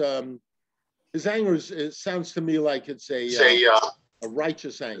 One is his anger sounds to me like it's a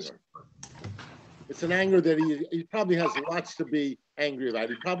righteous anger. It's an anger that he probably has lots to be angry about.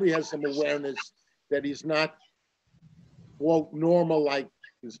 He probably has some awareness that he's not, quote, normal like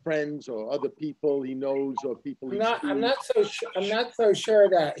his friends or other people he knows or people I'm not so sure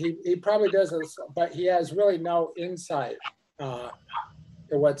that he probably doesn't, but he has really no insight to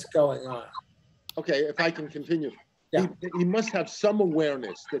what's going on. Okay, if I can continue. Yeah. He must have some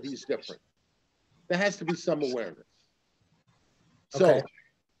awareness that he's different. There has to be some awareness. So Okay.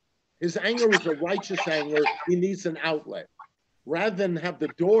 his anger is a righteous anger. He needs an outlet. Rather than have the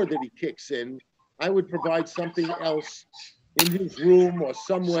door that he kicks in, I would provide something else in his room or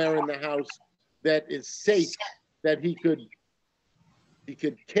somewhere in the house that is safe, that he could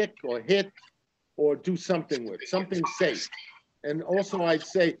kick or hit or do something with, something safe. And also I'd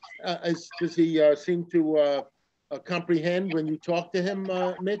say, does he seem to comprehend when you talk to him,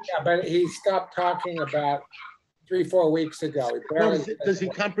 Mitch? Yeah, but he stopped talking about 3-4 weeks ago. Does he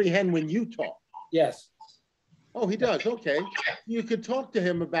comprehend when you talk? Yes. Oh, he does. Okay. You could talk to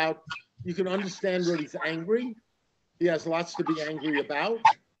him about, you can understand where he's angry. He has lots to be angry about,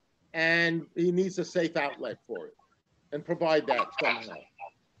 and he needs a safe outlet for it, and provide that somehow.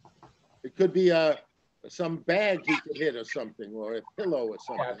 It could be some bag he could hit or something, or a pillow or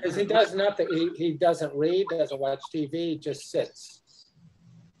something. Yeah, because he does nothing. He doesn't read, doesn't watch TV, he just sits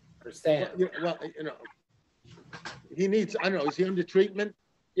or stands. Well, you know, he needs, I don't know, is he under treatment?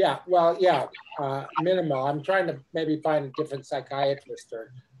 Yeah, well, yeah, minimal. I'm trying to maybe find a different psychiatrist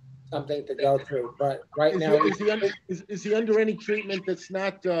or something to go through, but right now. Is he under any treatment that's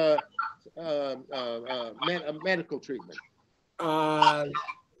not medical treatment?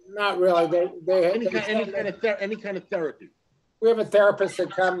 Not really. Any kind of therapy. We have a therapist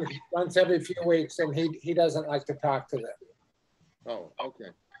that comes once every few weeks, and he doesn't like to talk to them. Oh, okay.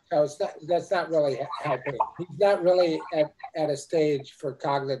 So that's not really helping. He's not really at a stage for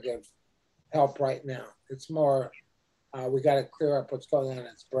cognitive help right now. It's more, we got to clear up what's going on in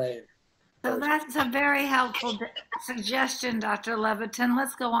his brain. So that's a very helpful suggestion, Dr. Levittan.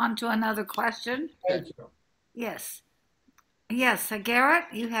 Let's go on to another question. Thank you. Yes. Yes, Garrett,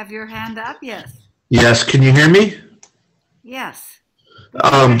 you have your hand up. Yes. Yes, can you hear me? Yes.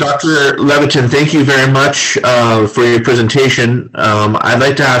 Dr. Levittan, thank you very much for your presentation. I'd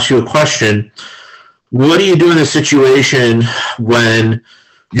like to ask you a question. What do you do in a situation when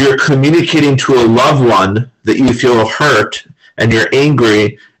you're communicating to a loved one that you feel hurt and you're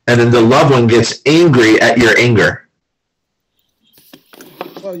angry, and then the loved one gets angry at your anger?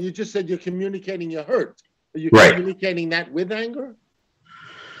 Well, you just said you're communicating your hurt. Are you right. Communicating that with anger?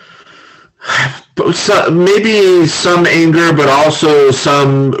 So maybe some anger, but also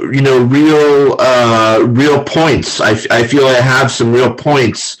some, real points. I feel I have some real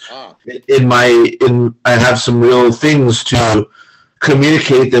points I have some real things to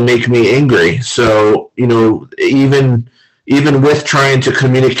communicate that make me angry. So, even with trying to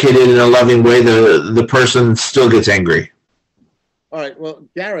communicate it in a loving way, the person still gets angry. All right. Well,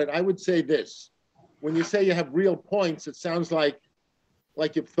 Garrett, I would say this. When you say you have real points, it sounds like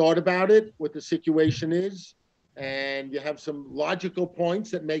you've thought about it, what the situation is, and you have some logical points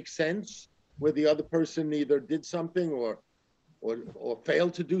that make sense where the other person either did something or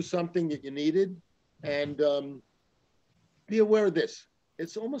failed to do something that you needed. And be aware of this.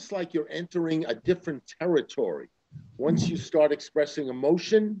 It's almost like you're entering a different territory Once you start expressing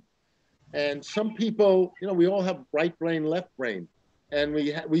emotion, and some people, you know, we all have right brain, left brain, and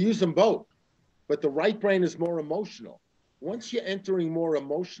we use them both, but the right brain is more emotional. Once you're entering more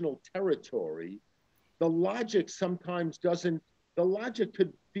emotional territory, the logic sometimes doesn't, the logic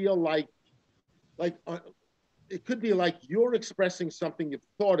could feel like it could be like you're expressing something you've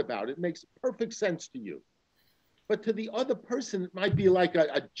thought about. It makes perfect sense to you. But to the other person, it might be like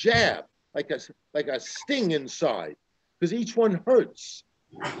a jab, like a sting inside, because each one hurts.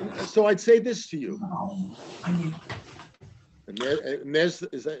 So I'd say this to you. And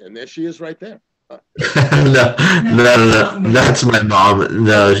there she is right there. No, that's my mom.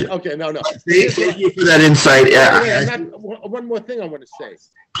 No. Okay, no. Thank you for that insight. Yeah. One more thing I want to say.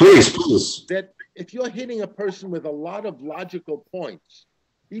 Please. That if you're hitting a person with a lot of logical points,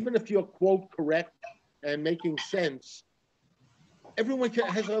 even if you're quote correct and making sense, everyone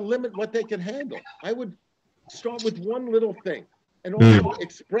has a limit what they can handle. I would start with one little thing and also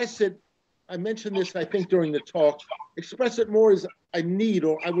express it. I mentioned this, I think, during the talk. Express it more as I need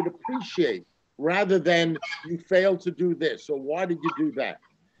or I would appreciate, rather than you failed to do this or why did you do that.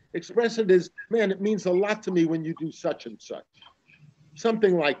 Express it as, man, it means a lot to me when you do such and such.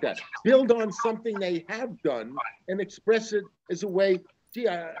 Something like that. Build on something they have done and express it as a way, gee,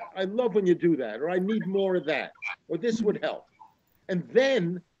 I love when you do that, or I need more of that, or this would help. And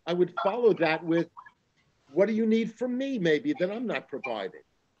then I would follow that with, what do you need from me maybe that I'm not providing?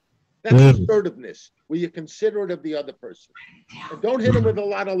 That's assertiveness, where you're considerate of the other person. And don't hit them with a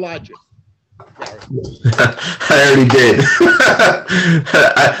lot of logic. I already did.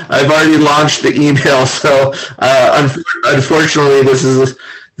 I've already launched the email, so unfortunately,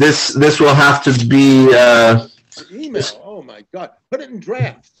 this will have to be email. Oh my God! Put it in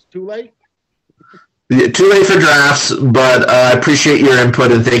drafts. Too late. Too late for drafts, but I appreciate your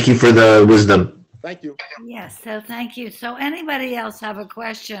input and thank you for the wisdom. Thank you. Yes, so thank you. So anybody else have a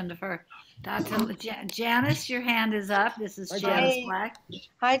question for Dr. Janis? Your hand is up. This is Janis Black.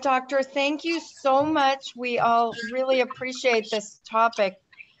 Hi, Doctor. Thank you so much. We all really appreciate this topic.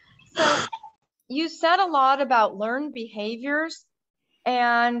 So you said a lot about learned behaviors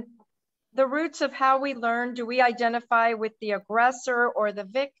and the roots of how we learn. Do we identify with the aggressor or the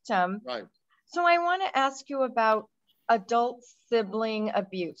victim? Right. So I want to ask you about adult sibling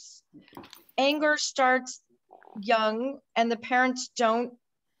abuse. Anger starts young and the parents don't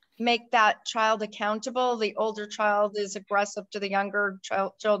make that child accountable. The older child is aggressive to the younger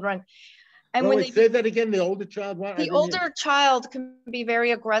children. And when say that again, the older child? The older child can be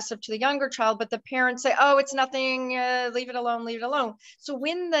very aggressive to the younger child, but the parents say, oh, it's nothing, leave it alone, leave it alone. So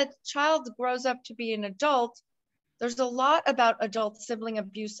when the child grows up to be an adult, there's a lot about adult sibling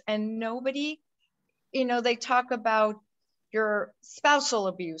abuse and nobody, you know, they talk about your spousal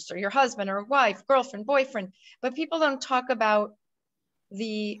abuse or your husband or wife, girlfriend, boyfriend, but people don't talk about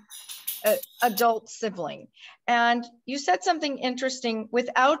the adult sibling. And you said something interesting,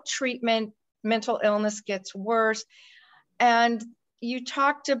 without treatment, mental illness gets worse. And you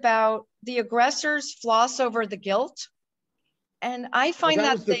talked about the aggressors floss over the guilt. And I find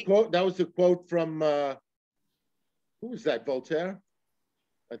that was the quote from, who was that, Voltaire?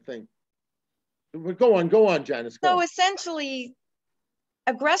 I think. Go on, Janis. So essentially,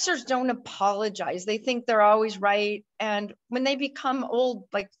 aggressors don't apologize. They think they're always right. And when they become old,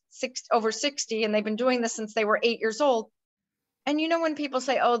 like over 60, and they've been doing this since they were 8 years old. And you know, when people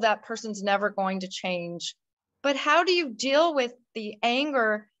say, oh, that person's never going to change. But how do you deal with the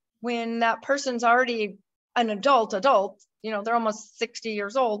anger when that person's already an adult, you know, they're almost 60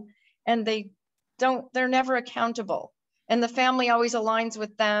 years old and they're never accountable. And the family always aligns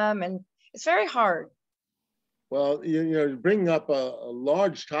with them. And it's very hard. Well, you know, bringing up a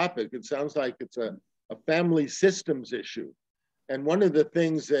large topic, it sounds like it's a family systems issue. And one of the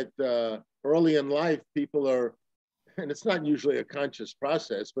things that early in life, people are, and it's not usually a conscious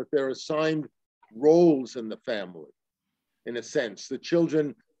process, but they're assigned roles in the family, in a sense. The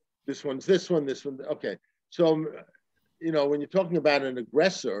children, this one's this one, okay. So, you know, when you're talking about an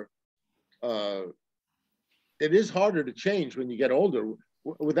aggressor, it is harder to change when you get older.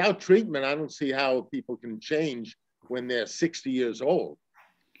 Without treatment, I don't see how people can change when they're 60 years old,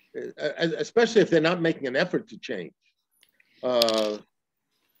 especially if they're not making an effort to change. I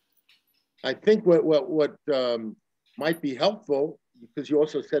think what might be helpful, because you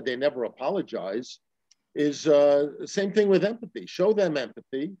also said they never apologize, is the same thing with empathy. Show them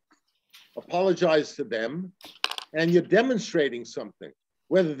empathy, apologize to them, and you're demonstrating something.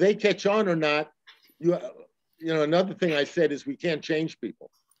 Whether they catch on or not, you know, another thing I said is we can't change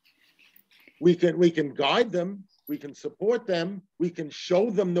people. We can guide them, we can support them, we can show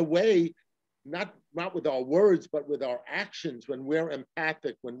them the way, not with our words, but with our actions, when we're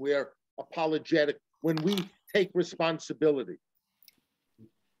empathic, when we're apologetic, when we take responsibility.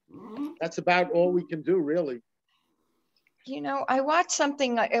 That's about all we can do, really. You know, I watched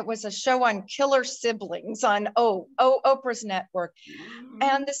something, it was a show on killer siblings on Oprah's network.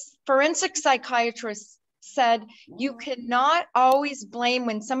 And this forensic psychiatrist said, you cannot always blame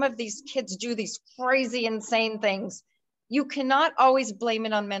when some of these kids do these crazy, insane things. You cannot always blame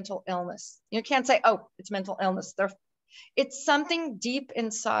it on mental illness. You can't say, oh, it's mental illness. It's something deep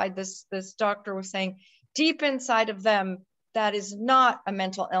inside, this doctor was saying, deep inside of them that is not a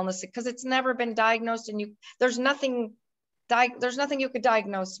mental illness, because it's never been diagnosed, and there's nothing you could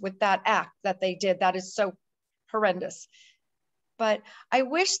diagnose with that act that they did that is so horrendous. But I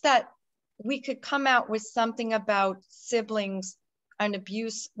wish that we could come out with something about siblings and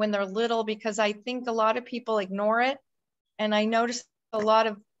abuse when they're little, because I think a lot of people ignore it. And I notice a lot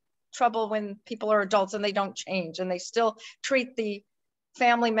of trouble when people are adults and they don't change, and they still treat the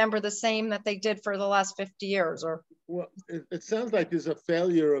family member the same that they did for the last 50 years. Well, it sounds like there's a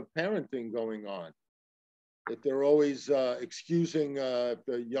failure of parenting going on, that they're always excusing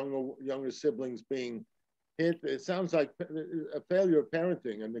the younger siblings being hit. It sounds like a failure of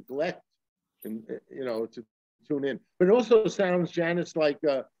parenting and neglect, and to tune in. But it also sounds, Janis, like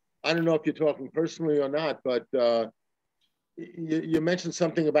I don't know if you're talking personally or not, but you mentioned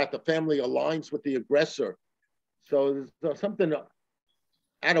something about the family aligns with the aggressor. So there's something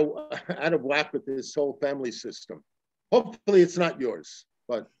out of whack with this whole family system. Hopefully it's not yours,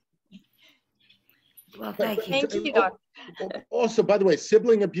 but. Well, thank you. Thank you, Doc. Also, by the way,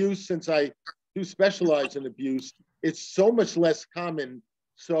 sibling abuse, since I do specialize in abuse, it's so much less common.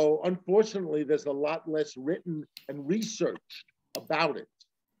 So unfortunately, there's a lot less written and researched about it.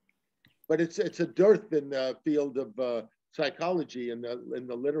 But it's a dearth in the field of psychology and in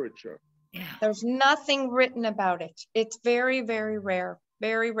the literature. Yeah. There's nothing written about it. It's very, very rare.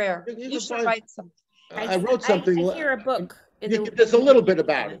 Very rare. You should write something. I wrote something. I hear a book. There's a little bit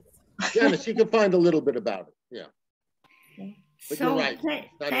about it. Janis, you can find a little bit about it. Yeah. But So you're right.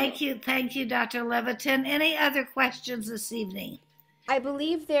 thank you, Dr. Levittan. Any other questions this evening? I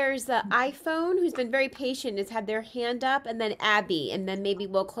believe there's the iPhone, who's been very patient, has had their hand up, and then Abby, and then maybe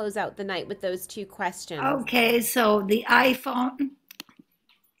we'll close out the night with those two questions. Okay, so the iPhone.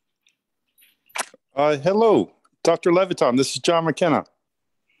 Hello, Dr. Levittan. This is John McKenna.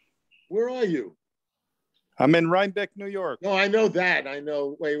 Where are you? I'm in Rhinebeck, New York. No, I know that. I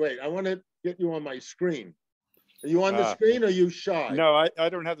know. Wait. I want to get you on my screen. Are you on the screen or are you shy? No, I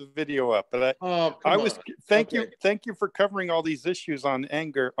don't have the video up, but thank you for covering all these issues on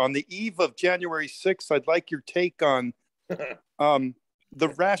anger. On the eve of January 6th, I'd like your take on the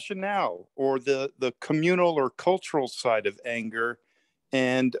rationale or the communal or cultural side of anger,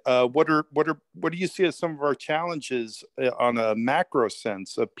 and what do you see as some of our challenges on a macro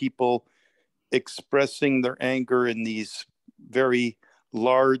sense of people expressing their anger in these very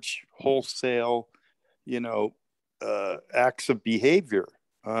large, wholesale, acts of behavior.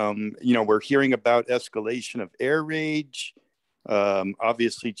 We're hearing about escalation of air rage,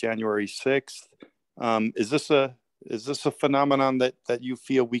 obviously January 6th. Is this a phenomenon that you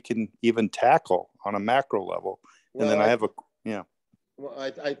feel we can even tackle on a macro level? Well, and then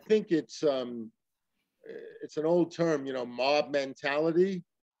Well, I think it's an old term, mob mentality.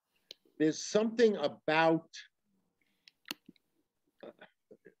 There's something about,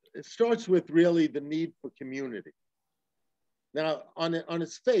 it starts with really the need for community. Now, on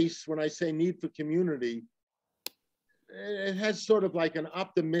its face, when I say need for community, it has sort of like an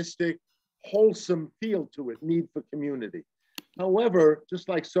optimistic, wholesome feel to it, need for community. However, just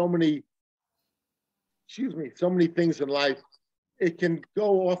like so many things in life, it can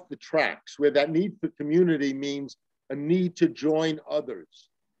go off the tracks where that need for community means a need to join others.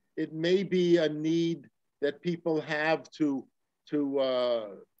 It may be a need that people have to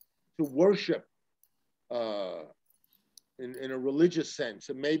worship in a religious sense.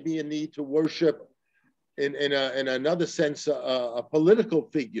 It may be a need to worship in another sense a political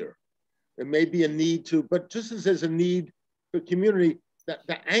figure. It may be a need to, but just as there's a need for community, that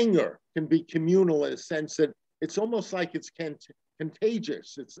the anger can be communal in a sense that it's almost like it's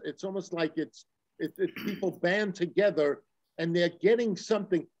contagious. It's almost like it's people band together and they're getting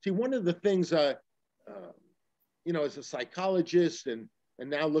something. See, one of the things, as a psychologist and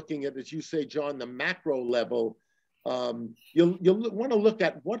now looking at, as you say, John, the macro level, you'll want to look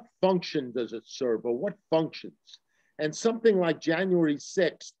at what function does it serve or what functions. And something like January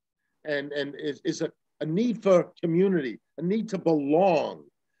 6th and is a need for community, a need to belong,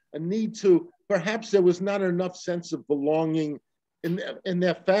 a need to, perhaps there was not enough sense of belonging in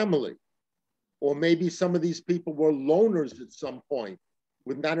their family. Or maybe some of these people were loners at some point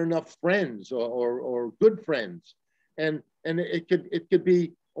with not enough friends or good friends. And it could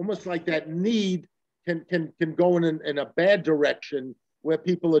be almost like that need can go in a bad direction where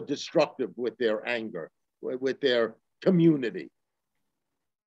people are destructive with their anger, with their community.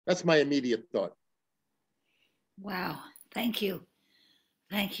 That's my immediate thought. Wow. Thank you.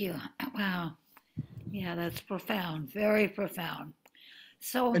 Thank you. Wow. Yeah, that's profound. Very profound.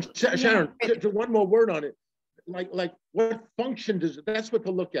 So, and Sharon, one more word on it. Like what function does it, that's what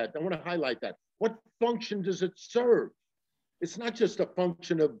to look at. I want to highlight that. What function does it serve? It's not just a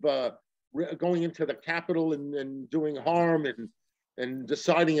function of going into the Capitol and doing harm and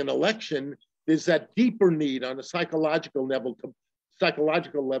deciding an election. There's that deeper need on a psychological level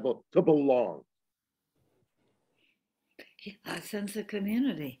to belong. A sense of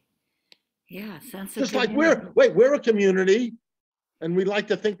community. Yeah, sense of just community. Like we're a community, and we like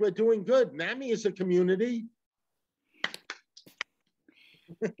to think we're doing good. NAMI is a community.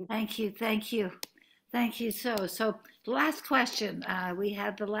 Thank you, thank you, thank you. So the last question. We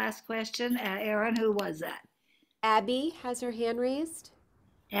had the last question. Aaron, who was that? Abby has her hand raised.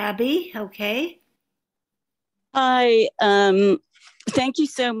 Abby, okay. Hi, thank you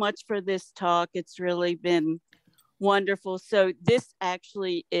so much for this talk. It's really been wonderful. So this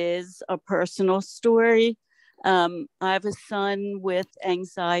actually is a personal story. I have a son with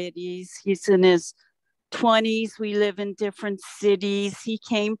anxieties. He's in his 20s. We live in different cities. He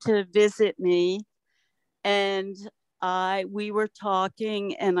came to visit me, and we were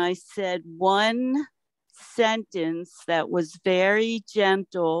talking, and I said one sentence that was very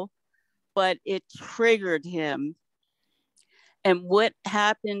gentle, but it triggered him. And what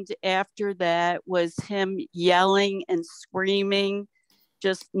happened after that was him yelling and screaming,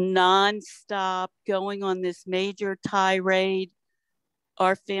 just nonstop, going on this major tirade.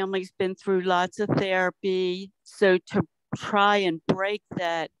 Our family's been through lots of therapy. So to try and break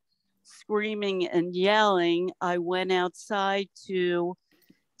that screaming and yelling, I went outside to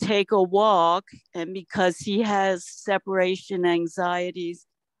take a walk. And because he has separation anxieties,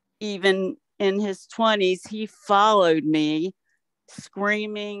 even in his 20s, he followed me,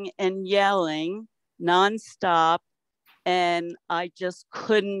 screaming and yelling nonstop. And I just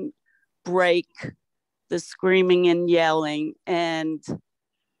couldn't break the screaming and yelling. And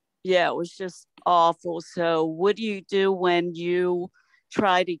yeah, it was just awful. So what do you do when you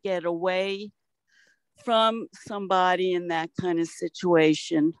try to get away from somebody in that kind of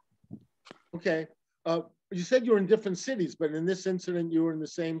situation? Okay. You said you were in different cities, but in this incident, you were in the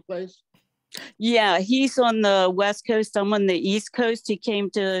same place? Yeah, he's on the West Coast. I'm on the East Coast. He came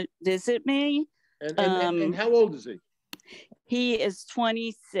to visit me. And how old is he? He is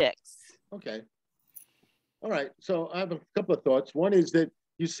 26. Okay. All right. So I have a couple of thoughts. One is that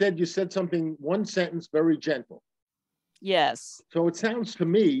you said something, one sentence, very gentle. Yes. So it sounds to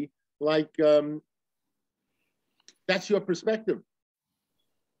me like that's your perspective.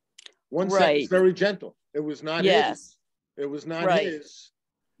 One sentence, very gentle. It was not his. It was not his.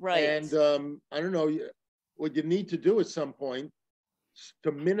 Right. And I don't know, what you need to do at some point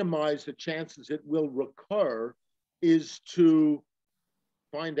to minimize the chances it will recur is to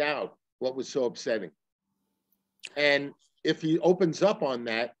find out what was so upsetting. And if he opens up on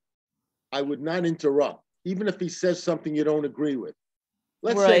that, I would not interrupt, even if he says something you don't agree with.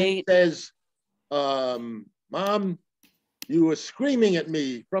 Let's say he says, Mom, you were screaming at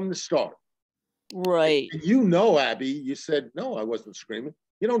me from the start. Right. And you know, Abby, you said, no, I wasn't screaming.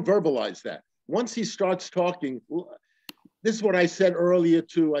 You don't verbalize that. Once he starts talking, this is what I said earlier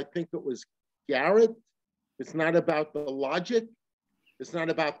to, I think it was Garrett. It's not about the logic. It's not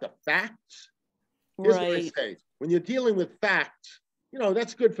about the facts. Here's what I say. When you're dealing with facts, you know,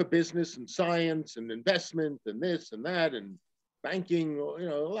 that's good for business and science and investment and this and that and banking. You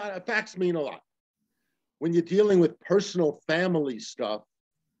know, a lot of facts mean a lot. When you're dealing with personal family stuff,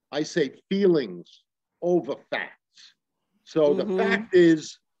 I say feelings over facts. So the fact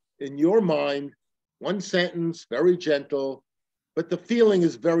is, in your mind, one sentence, very gentle, but the feeling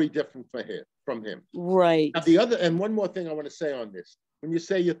is very different from him. Right. Now and one more thing I want to say on this. When you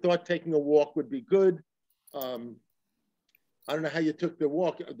say you thought taking a walk would be good, I don't know how you took the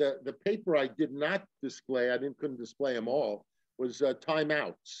walk. The paper I did not display, couldn't display them all, was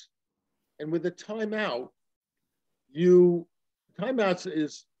timeouts. And with the timeout, timeouts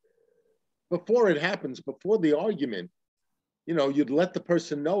is, before it happens, before the argument, you know, you'd let the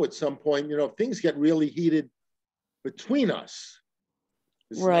person know at some point, you know, if things get really heated between us,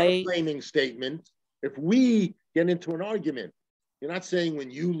 it's not a blaming statement. If we get into an argument, you're not saying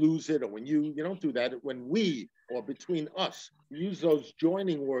when you lose it or when you don't do that. When we or between us, you use those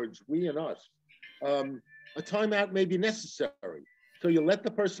joining words, we and us. a timeout may be necessary. So you let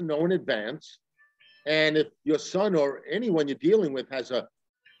the person know in advance. And if your son or anyone you're dealing with has a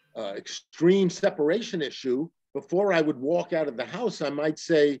extreme separation issue, before I would walk out of the house, I might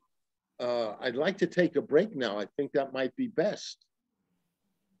say, I'd like to take a break now. I think that might be best.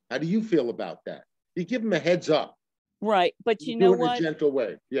 How do you feel about that? You give them a heads up. Right. But you know what? In a gentle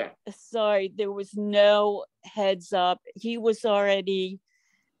way. Yeah. Sorry, there was no heads up. He was already.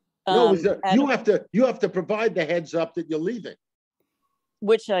 No, you have to provide the heads up that you're leaving.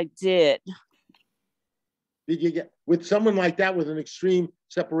 Which I did. Did you get with someone like that with an extreme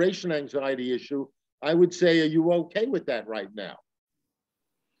separation anxiety issue? I would say, are you okay with that right now?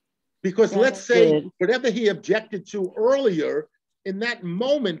 Because let's say whatever he objected to earlier, in that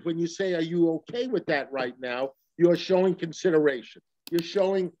moment when you say, are you okay with that right now? You're showing consideration. You're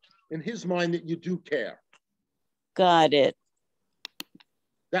showing in his mind that you do care. Got it.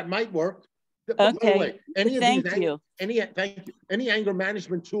 That might work. Okay. Thank you. Any anger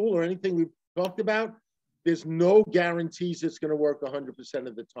management tool or anything we've talked about, there's no guarantees it's going to work 100%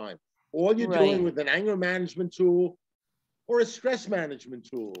 of the time. All you're doing with an anger management tool or a stress management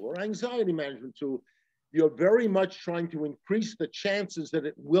tool or anxiety management tool, you're very much trying to increase the chances that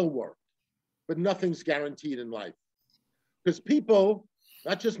it will work. But nothing's guaranteed in life. Because people,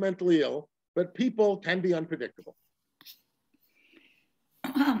 not just mentally ill, but people can be unpredictable.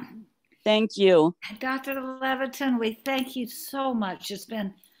 Thank you. Dr. Levittan, we thank you so much. It's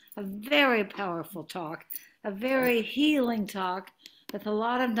been a very powerful talk, a very healing talk with a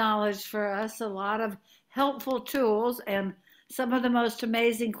lot of knowledge for us, a lot of helpful tools, and some of the most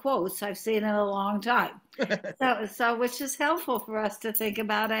amazing quotes I've seen in a long time. So which is helpful for us to think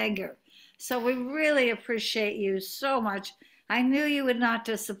about anger. So we really appreciate you so much. I knew you would not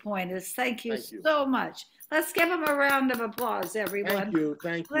disappoint us. Thank you so much. Let's give him a round of applause, everyone.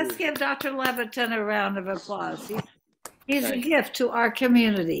 Thank you. Let's give Dr. Levittan a round of applause. He's a gift to our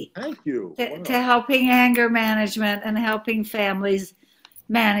community. Thank you. To helping anger management and helping families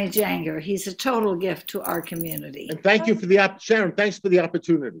manage anger. He's a total gift to our community. And thank you for Sharon, thanks for the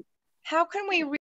opportunity. How can we